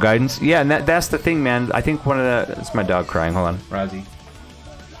wish I had more guidance. Yeah, and that's the thing, man. I think it's my dog crying. Hold on, Rozzy.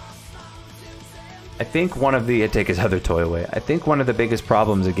 I think take his other toy away. I think one of the biggest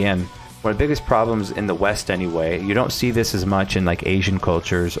problems, again, one of the biggest problems in the West anyway, you don't see this as much in like Asian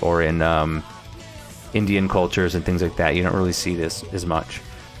cultures or in Indian cultures and things like that. You don't really see this as much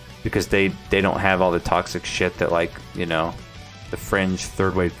because they don't have all the toxic shit that, like, you know, the fringe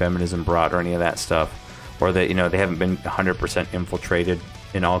third wave feminism brought or any of that stuff, or that, you know, they haven't been 100% infiltrated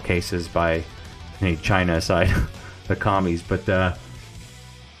in all cases by, China aside, the commies. But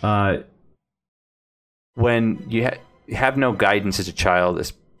when you have no guidance as a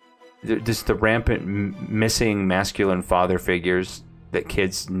child, there's the rampant missing masculine father figures that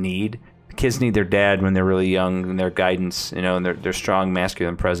kids need. Kids need their dad when they're really young, and their guidance, and their strong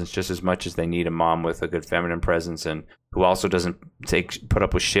masculine presence just as much as they need a mom with a good feminine presence and who also doesn't put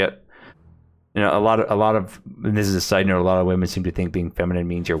up with shit. A lot of, and this is a side note, a lot of women seem to think being feminine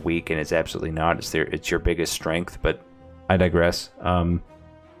means you're weak, and it's absolutely not. It's your biggest strength, but I digress.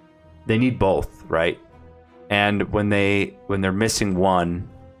 They need both, right? And when they're missing one,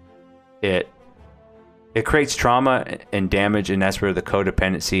 it creates trauma and damage, and that's where the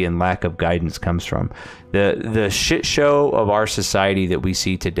codependency and lack of guidance comes from. The shit show of our society that we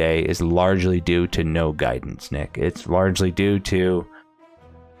see today is largely due to no guidance, Nick. It's largely due to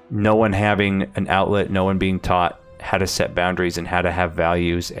no one having an outlet, no one being taught how to set boundaries and how to have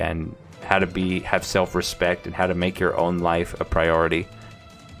values and how to have self-respect and how to make your own life a priority.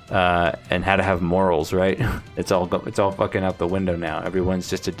 And how to have morals, right? It's all fucking out the window now. Everyone's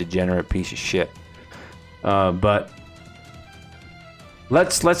just a degenerate piece of shit. But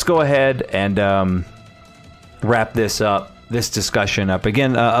let's go ahead and wrap this discussion up.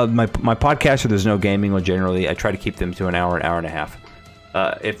 Again, my podcasts where there's no gaming, well, generally I try to keep them to an hour and a half.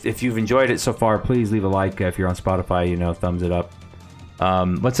 If you've enjoyed it so far, please leave a like. If you're on Spotify, thumbs it up.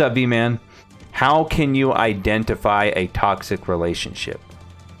 What's up, V-Man? How can you identify a toxic relationship?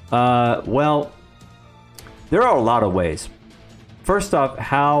 Well, there are a lot of ways. First off,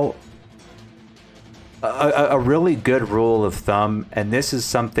 how a really good rule of thumb, and this is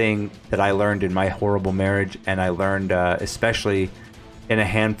something that I learned in my horrible marriage, and I learned especially in a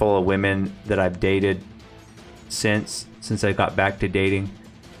handful of women that I've dated since I got back to dating.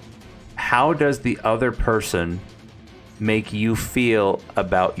 How does the other person make you feel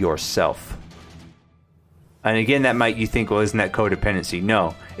about yourself? And again, that might, you think, well, isn't that codependency?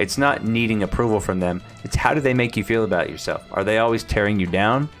 No, it's not needing approval from them. It's how do they make you feel about yourself? Are they always tearing you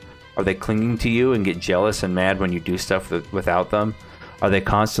down? Are they clinging to you and get jealous and mad when you do stuff without them? Are they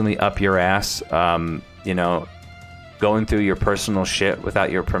constantly up your ass, you know, going through your personal shit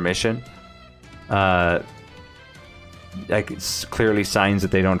without your permission? Like, it's clearly signs that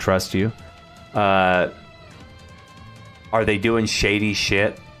they don't trust you. Are they doing shady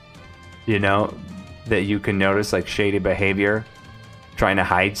shit, you know, that you can notice, like shady behavior, trying to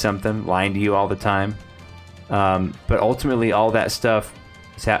hide something, lying to you all the time? But ultimately, all that stuff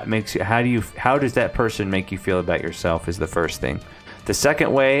makes you. How does that person make you feel about yourself? Is the first thing. The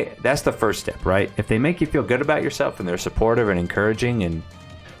second way, that's the first step, right? If they make you feel good about yourself and they're supportive and encouraging and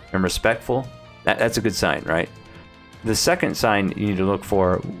respectful, that's a good sign, right? The second sign you need to look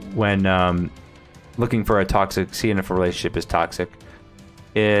for when looking for a toxic, seeing if a relationship is toxic,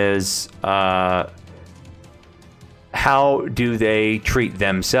 is how do they treat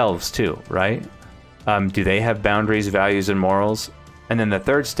themselves too, right? Do they have boundaries, values, and morals? And then the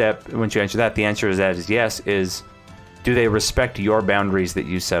third step, once you answer that, the answer to that is yes, is do they respect your boundaries that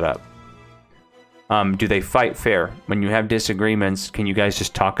you set up? Do they fight fair? When you have disagreements, can you guys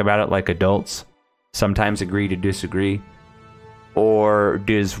just talk about it like adults? Sometimes agree to disagree? Or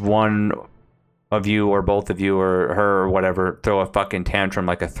does one of you or both of you or her or whatever throw a fucking tantrum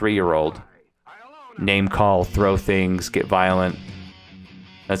like a 3-year-old? Name call, throw things, get violent.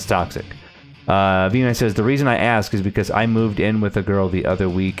 That's toxic. Vina says, the reason I ask is because I moved in with a girl the other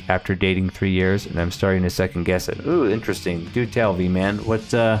week after dating 3 years, and I'm starting to second guess it. Ooh, interesting. Do tell, V-Man.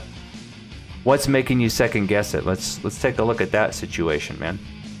 What's making you second guess it? Let's take a look at that situation, man.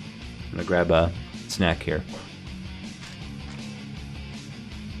 I'm gonna grab a snack here.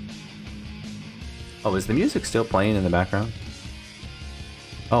 Oh, is the music still playing in the background?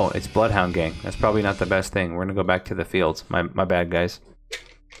 Oh, it's Bloodhound Gang. That's probably not the best thing. We're gonna go back to the fields. My bad, guys.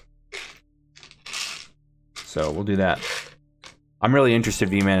 So we'll do that. I'm really interested,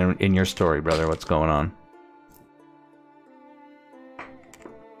 V-Man, in your story, brother. What's going on?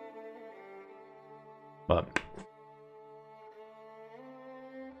 But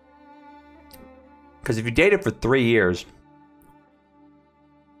because if you dated for 3 years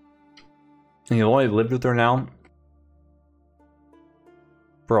and you only lived with her now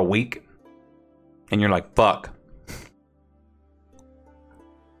for a week, and you're like, fuck,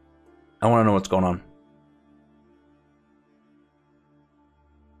 I want to know what's going on.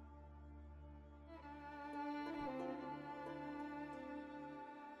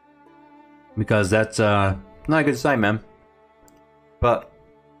 Because that's not a good sign, man. But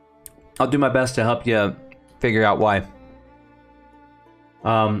I'll do my best to help you figure out why.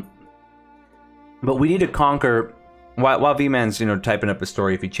 But we need to conquer, while V-Man's, you know, typing up a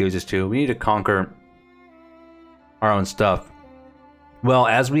story if he chooses to, we need to conquer our own stuff. Well,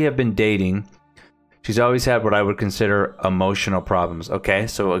 as we have been dating, she's always had what I would consider emotional problems. Okay,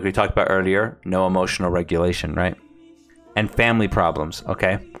 so like we talked about earlier, no emotional regulation, right? And family problems,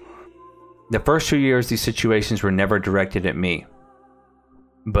 okay? The first 2 years, these situations were never directed at me.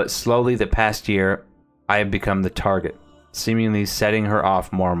 But slowly, the past year, I have become the target, seemingly setting her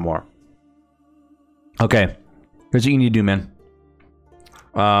off more and more. Okay, here's what you need to do, man.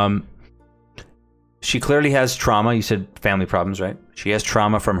 She clearly has trauma. You said family problems, right? She has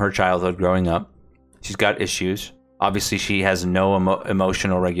trauma from her childhood growing up. She's got issues. Obviously, she has no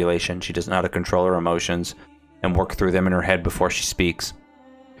emotional regulation. She doesn't know how to control her emotions and work through them in her head before she speaks.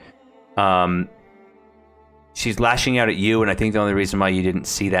 She's lashing out at you, and I think the only reason why you didn't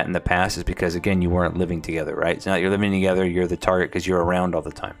see that in the past is because, again, you weren't living together, right? It's not you're living together, you're the target because you're around all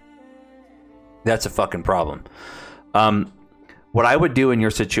the time. That's a fucking problem. What I would do in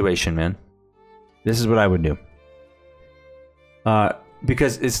your situation, man, this is what I would do.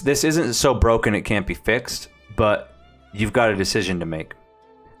 Because this isn't so broken it can't be fixed, but you've got a decision to make.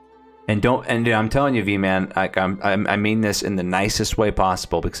 And I'm telling you, V-Man, like I mean this in the nicest way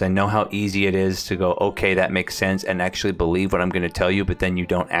possible, because I know how easy it is to go, okay, that makes sense, and actually believe what I'm going to tell you, but then you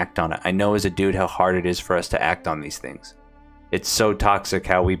don't act on it. I know as a dude how hard it is for us to act on these things. It's so toxic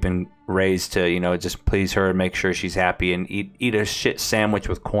how we've been raised to, you know, just please her and make sure she's happy and eat a shit sandwich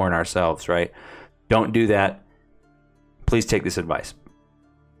with corn ourselves, right? Don't do that. Please take this advice.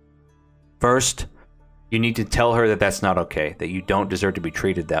 First, you need to tell her that that's not okay, that you don't deserve to be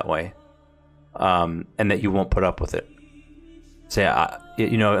treated that way. and that you won't put up with it. Say,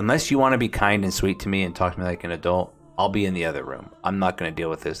 you know, unless you want to be kind and sweet to me and talk to me like an adult, I'll be in the other room. I'm not going to deal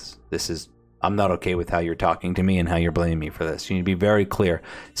with this. I'm not okay with how you're talking to me and how you're blaming me for this. You need to be very clear.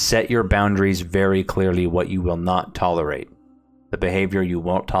 Set your boundaries very clearly, what you will not tolerate. The behavior you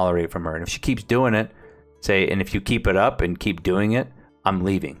won't tolerate from her. And if she keeps doing it, say, and if you keep it up and keep doing it, I'm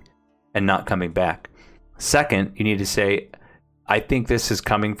leaving and not coming back. Second, you need to say, I think this is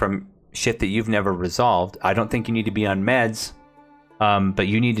coming from shit that you've never resolved. I don't think you need to be on meds, but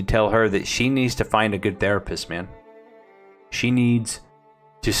you need to tell her that she needs to find a good therapist, man. She needs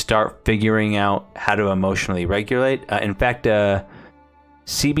to start figuring out how to emotionally regulate. In fact,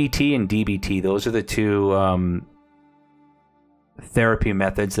 CBT and DBT, those are the two therapy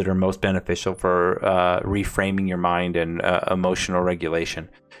methods that are most beneficial for reframing your mind and emotional regulation.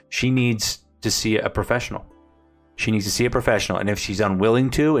 She needs to see a professional. She needs to see a professional. And if she's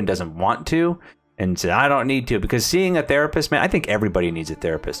unwilling to and doesn't want to and says, I don't need to, because seeing a therapist, man, I think everybody needs a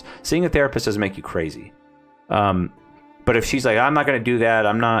therapist. Seeing a therapist doesn't make you crazy. But if she's like, I'm not going to do that,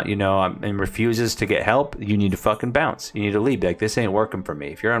 I'm not, you know, and refuses to get help, you need to fucking bounce. You need to leave. Like, this ain't working for me.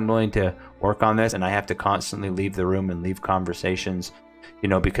 If you're unwilling to work on this and I have to constantly leave the room and leave conversations, you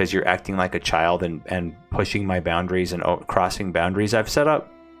know, because you're acting like a child and pushing my boundaries and crossing boundaries I've set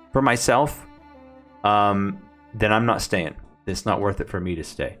up for myself, then I'm not staying. It's not worth it for me to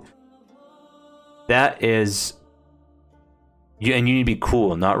stay. That is, and you need to be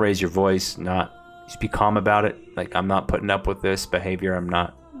cool, not raise your voice, not just be calm about it. Like, I'm not putting up with this behavior. I'm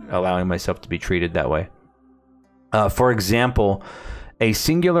not allowing myself to be treated that way. For example, a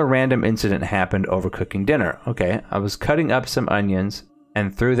singular random incident happened over cooking dinner. Okay, I was cutting up some onions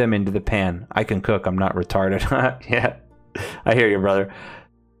and threw them into the pan. I can cook. I'm not retarded. Yeah, I hear you, brother.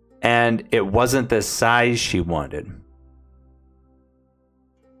 And it wasn't the size she wanted.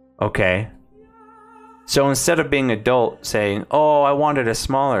 Okay. So instead of being adult saying, oh, I wanted a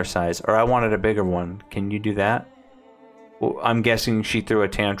smaller size or I wanted a bigger one, can you do that? Well, I'm guessing she threw a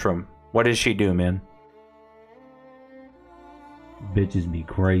tantrum. What did she do, man? Bitches be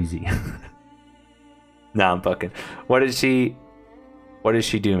crazy. Nah, I'm fucking. What did she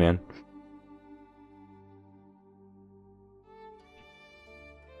do, man?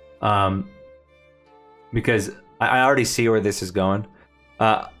 Because I already see where this is going.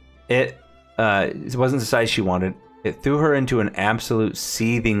 It wasn't the size she wanted. It threw her into an absolute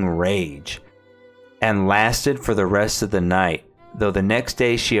seething rage and lasted for the rest of the night. Though the next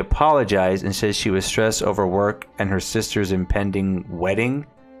day she apologized and says she was stressed over work and her sister's impending wedding.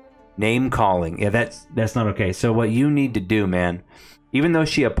 Name calling. Yeah, that's not okay. So what you need to do, man, even though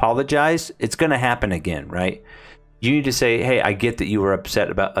she apologized, it's going to happen again, right? You need to say, hey, I get that you were upset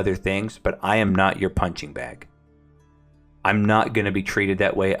about other things, but I am not your punching bag. I'm not going to be treated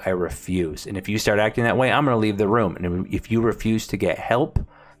that way. I refuse. And if you start acting that way, I'm going to leave the room. And if you refuse to get help,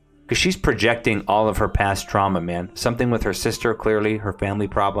 because she's projecting all of her past trauma, man. Something with her sister, clearly, her family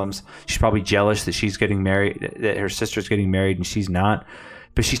problems. She's probably jealous that she's getting married, that her sister's getting married and she's not.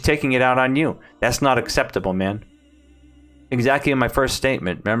 But she's taking it out on you. That's not acceptable, man. Exactly in my first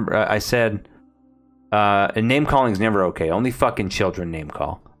statement. Remember, I said, and name calling is never okay. Only fucking children name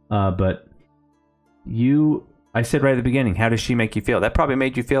call. But I said right at the beginning, how does she make you feel? That probably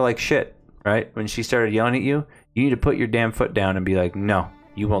made you feel like shit, right? When she started yelling at you, you need to put your damn foot down and be like, no,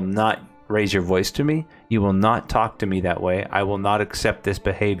 you will not raise your voice to me. You will not talk to me that way. I will not accept this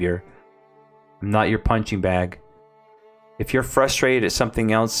behavior. I'm not your punching bag. If you're frustrated at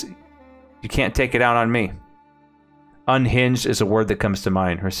something else, you can't take it out on me. Unhinged is a word that comes to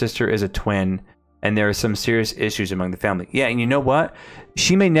mind. Her sister is a twin, and there are some serious issues among the family. Yeah, and you know what?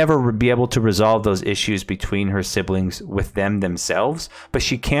 She may never be able to resolve those issues between her siblings with them themselves, but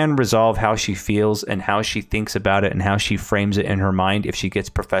she can resolve how she feels and how she thinks about it and how she frames it in her mind if she gets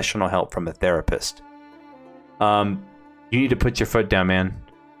professional help from a therapist. You need to put your foot down, man.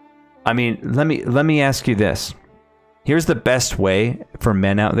 I mean, let me ask you this. Here's the best way for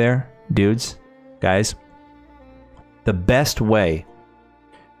men out there, dudes, guys. The best way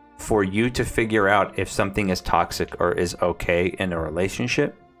for you to figure out if something is toxic or is okay in a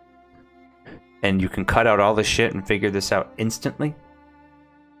relationship, and you can cut out all the shit and figure this out instantly,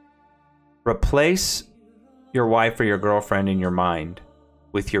 replace your wife or your girlfriend in your mind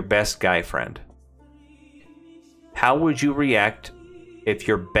with your best guy friend. How would you react if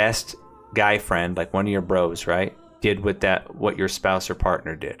your best guy friend, like one of your bros, right, did with what your spouse or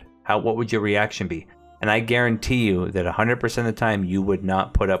partner did? What would your reaction be? And I guarantee you that 100% of the time you would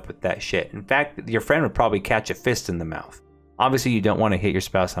not put up with that shit. In fact, your friend would probably catch a fist in the mouth. Obviously, you don't want to hit your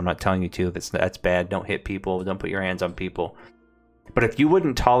spouse. I'm not telling you to. That's bad. Don't hit people. Don't put your hands on people. But if you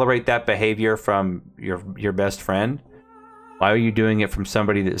wouldn't tolerate that behavior from your best friend, why are you doing it from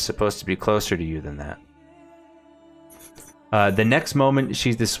somebody that's supposed to be closer to you than that? The next moment,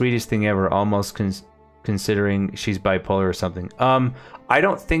 she's the sweetest thing ever, almost considering she's bipolar or something. I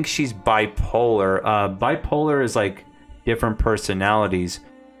don't think she's bipolar. Bipolar is like different personalities.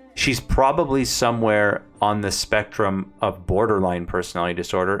 She's probably somewhere on the spectrum of borderline personality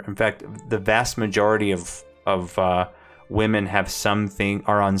disorder. In fact, the vast majority of women have something,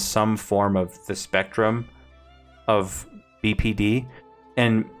 are on some form of the spectrum of BPD,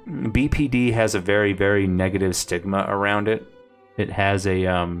 and BPD has a very, very negative stigma around it. It has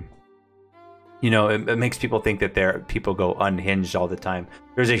a it makes people think that people go unhinged all the time.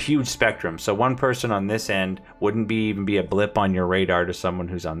 There's a huge spectrum. So one person on this end wouldn't even be a blip on your radar to someone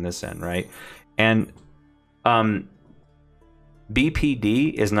who's on this end, right? And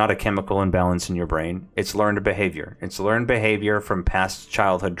BPD is not a chemical imbalance in your brain. It's learned behavior. It's learned behavior from past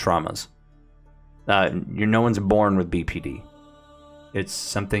childhood traumas. No one's born with BPD. It's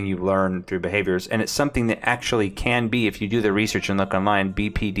something you learn through behaviors, and it's something that actually can be, if you do the research and look online,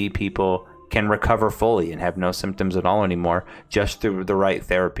 BPD people can recover fully and have no symptoms at all anymore just through the right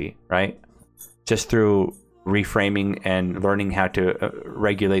therapy, right? Just through reframing and learning how to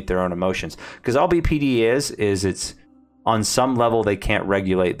regulate their own emotions. Because all BPD is it's on some level they can't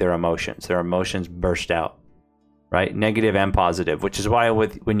regulate their emotions. Their emotions burst out, right? Negative and positive, which is why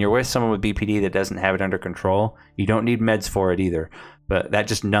when you're with someone with BPD that doesn't have it under control, you don't need meds for it either. But that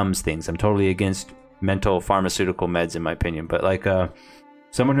just numbs things. I'm totally against mental pharmaceutical meds in my opinion. But like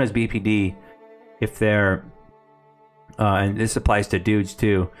someone who has BPD, if they're, and this applies to dudes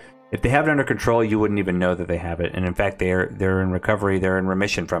too, if they have it under control, you wouldn't even know that they have it. And in fact, they're in recovery, they're in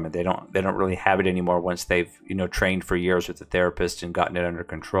remission from it. They don't really have it anymore once they've trained for years with the therapist and gotten it under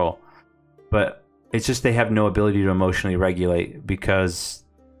control. But it's just they have no ability to emotionally regulate because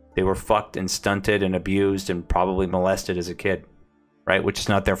they were fucked and stunted and abused and probably molested as a kid, right? Which is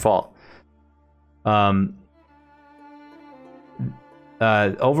not their fault.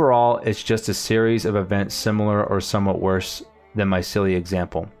 Overall, it's just a series of events similar or somewhat worse than my silly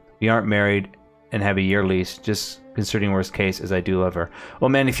example. We aren't married and have a year lease, just considering worst case as I do love her. Well,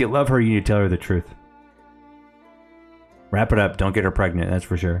 man, if you love her, you need to tell her the truth. Wrap it up. Don't get her pregnant, that's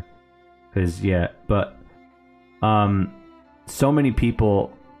for sure. Because, yeah, but so many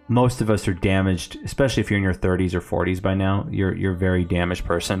people, most of us are damaged, especially if you're in your 30s or 40s by now. You're a very damaged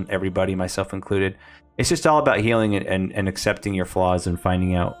person, everybody, myself included. It's just all about healing and accepting your flaws and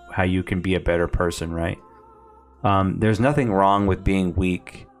finding out how you can be a better person, right? There's nothing wrong with being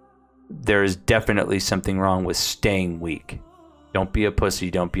weak. There is definitely something wrong with staying weak. Don't be a pussy.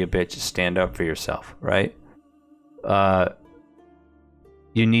 Don't be a bitch. Stand up for yourself, right?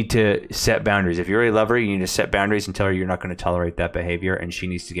 You need to set boundaries. If you really love her, you need to set boundaries and tell her you're not going to tolerate that behavior, and she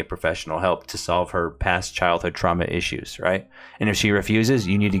needs to get professional help to solve her past childhood trauma issues, right? And if she refuses,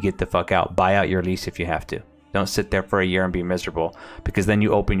 you need to get the fuck out. Buy out your lease if you have to. Don't sit there for a year and be miserable, because then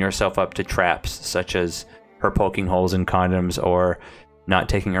you open yourself up to traps such as her poking holes in condoms or not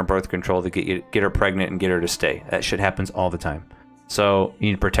taking her birth control to get her pregnant and get her to stay. That shit happens all the time. So you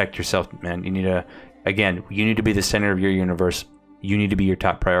need to protect yourself, man. You need to be the center of your universe. You need to be your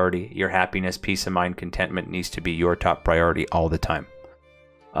top priority. Your happiness, peace of mind, contentment needs to be your top priority all the time.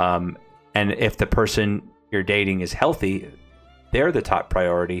 And if the person you're dating is healthy, they're the top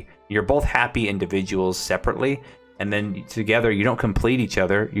priority. You're both happy individuals separately, and then together you don't complete each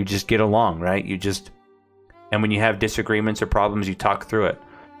other. You just get along, right? And when you have disagreements or problems, you talk through it.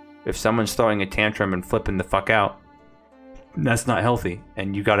 If someone's throwing a tantrum and flipping the fuck out, that's not healthy,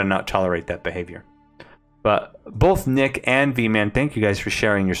 and you got to not tolerate that behavior. But both Nick and V-Man, thank you guys for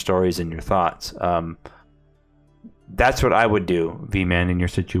sharing your stories and your thoughts. That's what I would do, V-Man, in your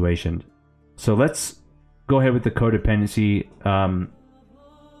situation. So let's go ahead with the codependency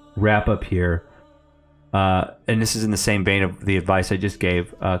wrap up here. And this is in the same vein of the advice I just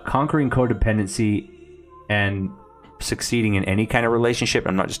gave. Conquering codependency and succeeding in any kind of relationship,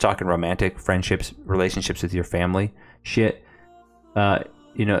 I'm not just talking romantic, friendships, relationships with your family, shit,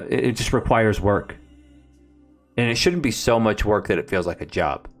 it just requires work. And it shouldn't be so much work that it feels like a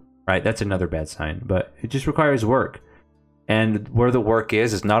job, right? That's another bad sign, but it just requires work. And where the work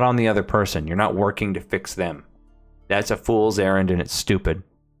is not on the other person. You're not working to fix them. That's a fool's errand, and it's stupid.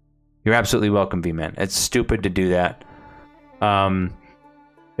 You're absolutely welcome, V-Man. It's stupid to do that.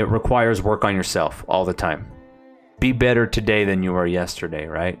 It requires work on yourself all the time. Be better today than you were yesterday,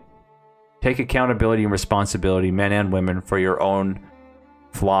 right? Take accountability and responsibility, men and women, for your own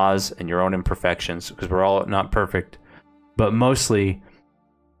flaws and your own imperfections, because we're all not perfect. But mostly,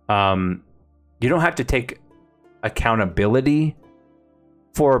 you don't have to take accountability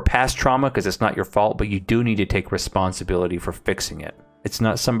for past trauma because it's not your fault, but you do need to take responsibility for fixing it. It's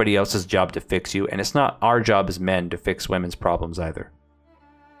not somebody else's job to fix you, and it's not our job as men to fix women's problems either.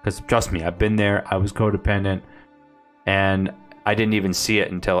 Because trust me, I've been there, I was codependent, and I didn't even see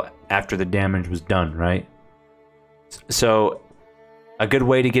it until after the damage was done, right? So, a good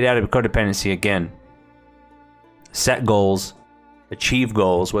way to get out of codependency, again, set goals, achieve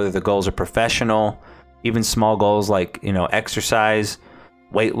goals, whether the goals are professional, even small goals like, you know, exercise,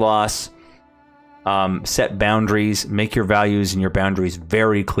 weight loss, set boundaries, make your values and your boundaries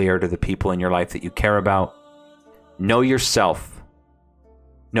very clear to the people in your life that you care about. Know yourself.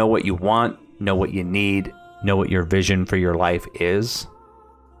 Know what you want, know what you need, know what your vision for your life is,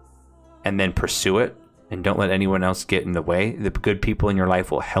 and then pursue it. And don't let anyone else get in the way. The good people in your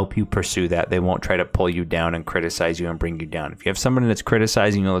life will help you pursue that. They won't try to pull you down and criticize you and bring you down. If you have someone that's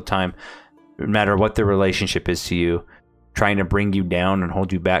criticizing you all the time, no matter what their relationship is to you, trying to bring you down and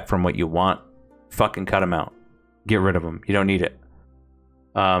hold you back from what you want, fucking cut them out. Get rid of them. You don't need it.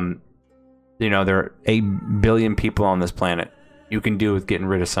 You know, there are 8 billion people on this planet. You can do with getting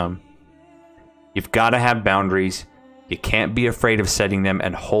rid of some. You've got to have boundaries. You can't be afraid of setting them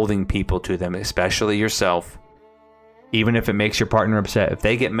and holding people to them, especially yourself. Even if it makes your partner upset. If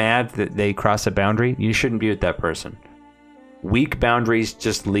they get mad that they cross a boundary, you shouldn't be with that person. Weak boundaries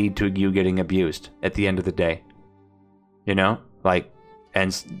just lead to you getting abused at the end of the day. You know? Like,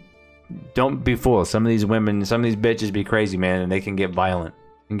 and don't be fooled. Some of these women, some of these bitches be crazy, man, and they can get violent.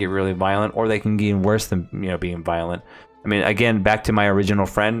 Can get really violent, or they can get even worse than, you know, being violent. I mean, again, back to my original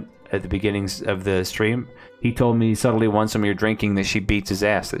friend at the beginnings of the stream. He told me subtly once when we were drinking that she beats his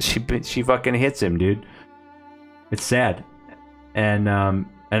ass. That she fucking hits him, dude. It's sad. And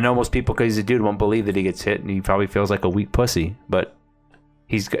I know most people, because he's a dude, won't believe that he gets hit, and he probably feels like a weak pussy. But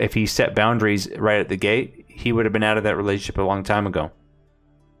if he set boundaries right at the gate, he would have been out of that relationship a long time ago.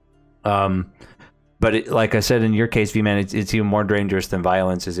 But like I said, in your case, V-Man, it's even more dangerous than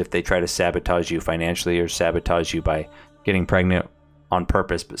violence is if they try to sabotage you financially or sabotage you by getting pregnant on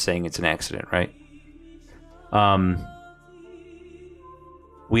purpose, but saying it's an accident, right?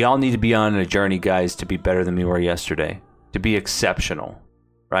 We all need to be on a journey, guys, to be better than we were yesterday. To be exceptional,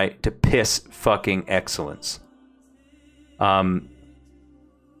 right? To piss fucking excellence.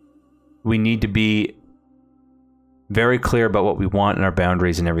 We need to be very clear about what we want and our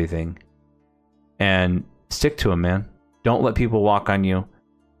boundaries and everything. And stick to them, man. Don't let people walk on you.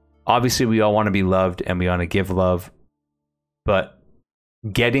 Obviously, we all want to be loved and we want to give love. But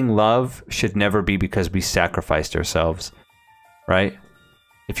getting love should never be because we sacrificed ourselves, right?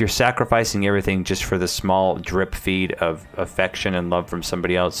 If you're sacrificing everything just for the small drip feed of affection and love from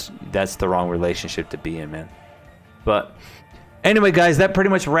somebody else, that's the wrong relationship to be in, man. But anyway, guys, that pretty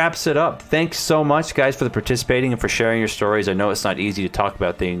much wraps it up. Thanks so much, guys, for participating and for sharing your stories. I know it's not easy to talk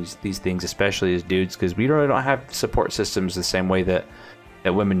about these things, especially as dudes, because we really don't have support systems the same way that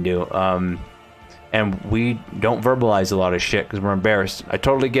women do. And we don't verbalize a lot of shit because we're embarrassed. I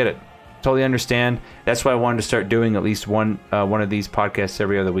totally get it. Totally understand. That's why I wanted to start doing at least one of these podcasts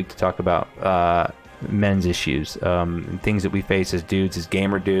every other week to talk about men's issues, and things that we face as dudes, as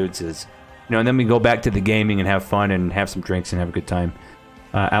gamer dudes, as you know, and then we go back to the gaming and have fun and have some drinks and have a good time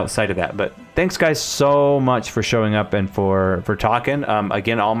outside of that. But thanks, guys, so much for showing up and for talking.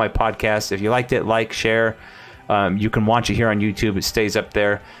 Again, all my podcasts, if you liked it, like, share. You can watch it here on YouTube. It stays up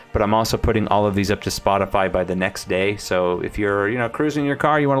there. But I'm also putting all of these up to Spotify by the next day. So if you're, you know, cruising in your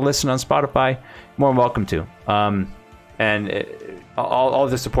car, you want to listen on Spotify, more than welcome to. All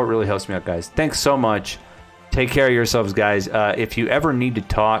of the support really helps me out, guys. Thanks so much. Take care of yourselves, guys. If you ever need to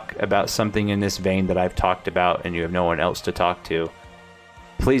talk about something in this vein that I've talked about and you have no one else to talk to,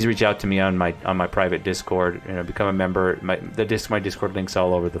 please reach out to me on my private Discord. You know, become a member. My Discord link's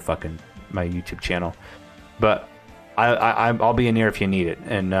all over my YouTube channel. But I'll be in here if you need it,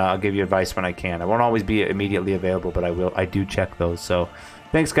 and I'll give you advice when I can. I won't always be immediately available, but I do check those. So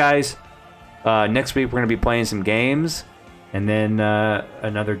thanks, guys. Next week we're going to be playing some games, and then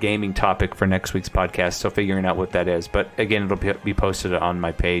another gaming topic for next week's podcast. So figuring out what that is. But again, it'll be posted on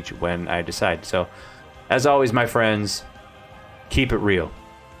my page when I decide. So as always, my friends, keep it real.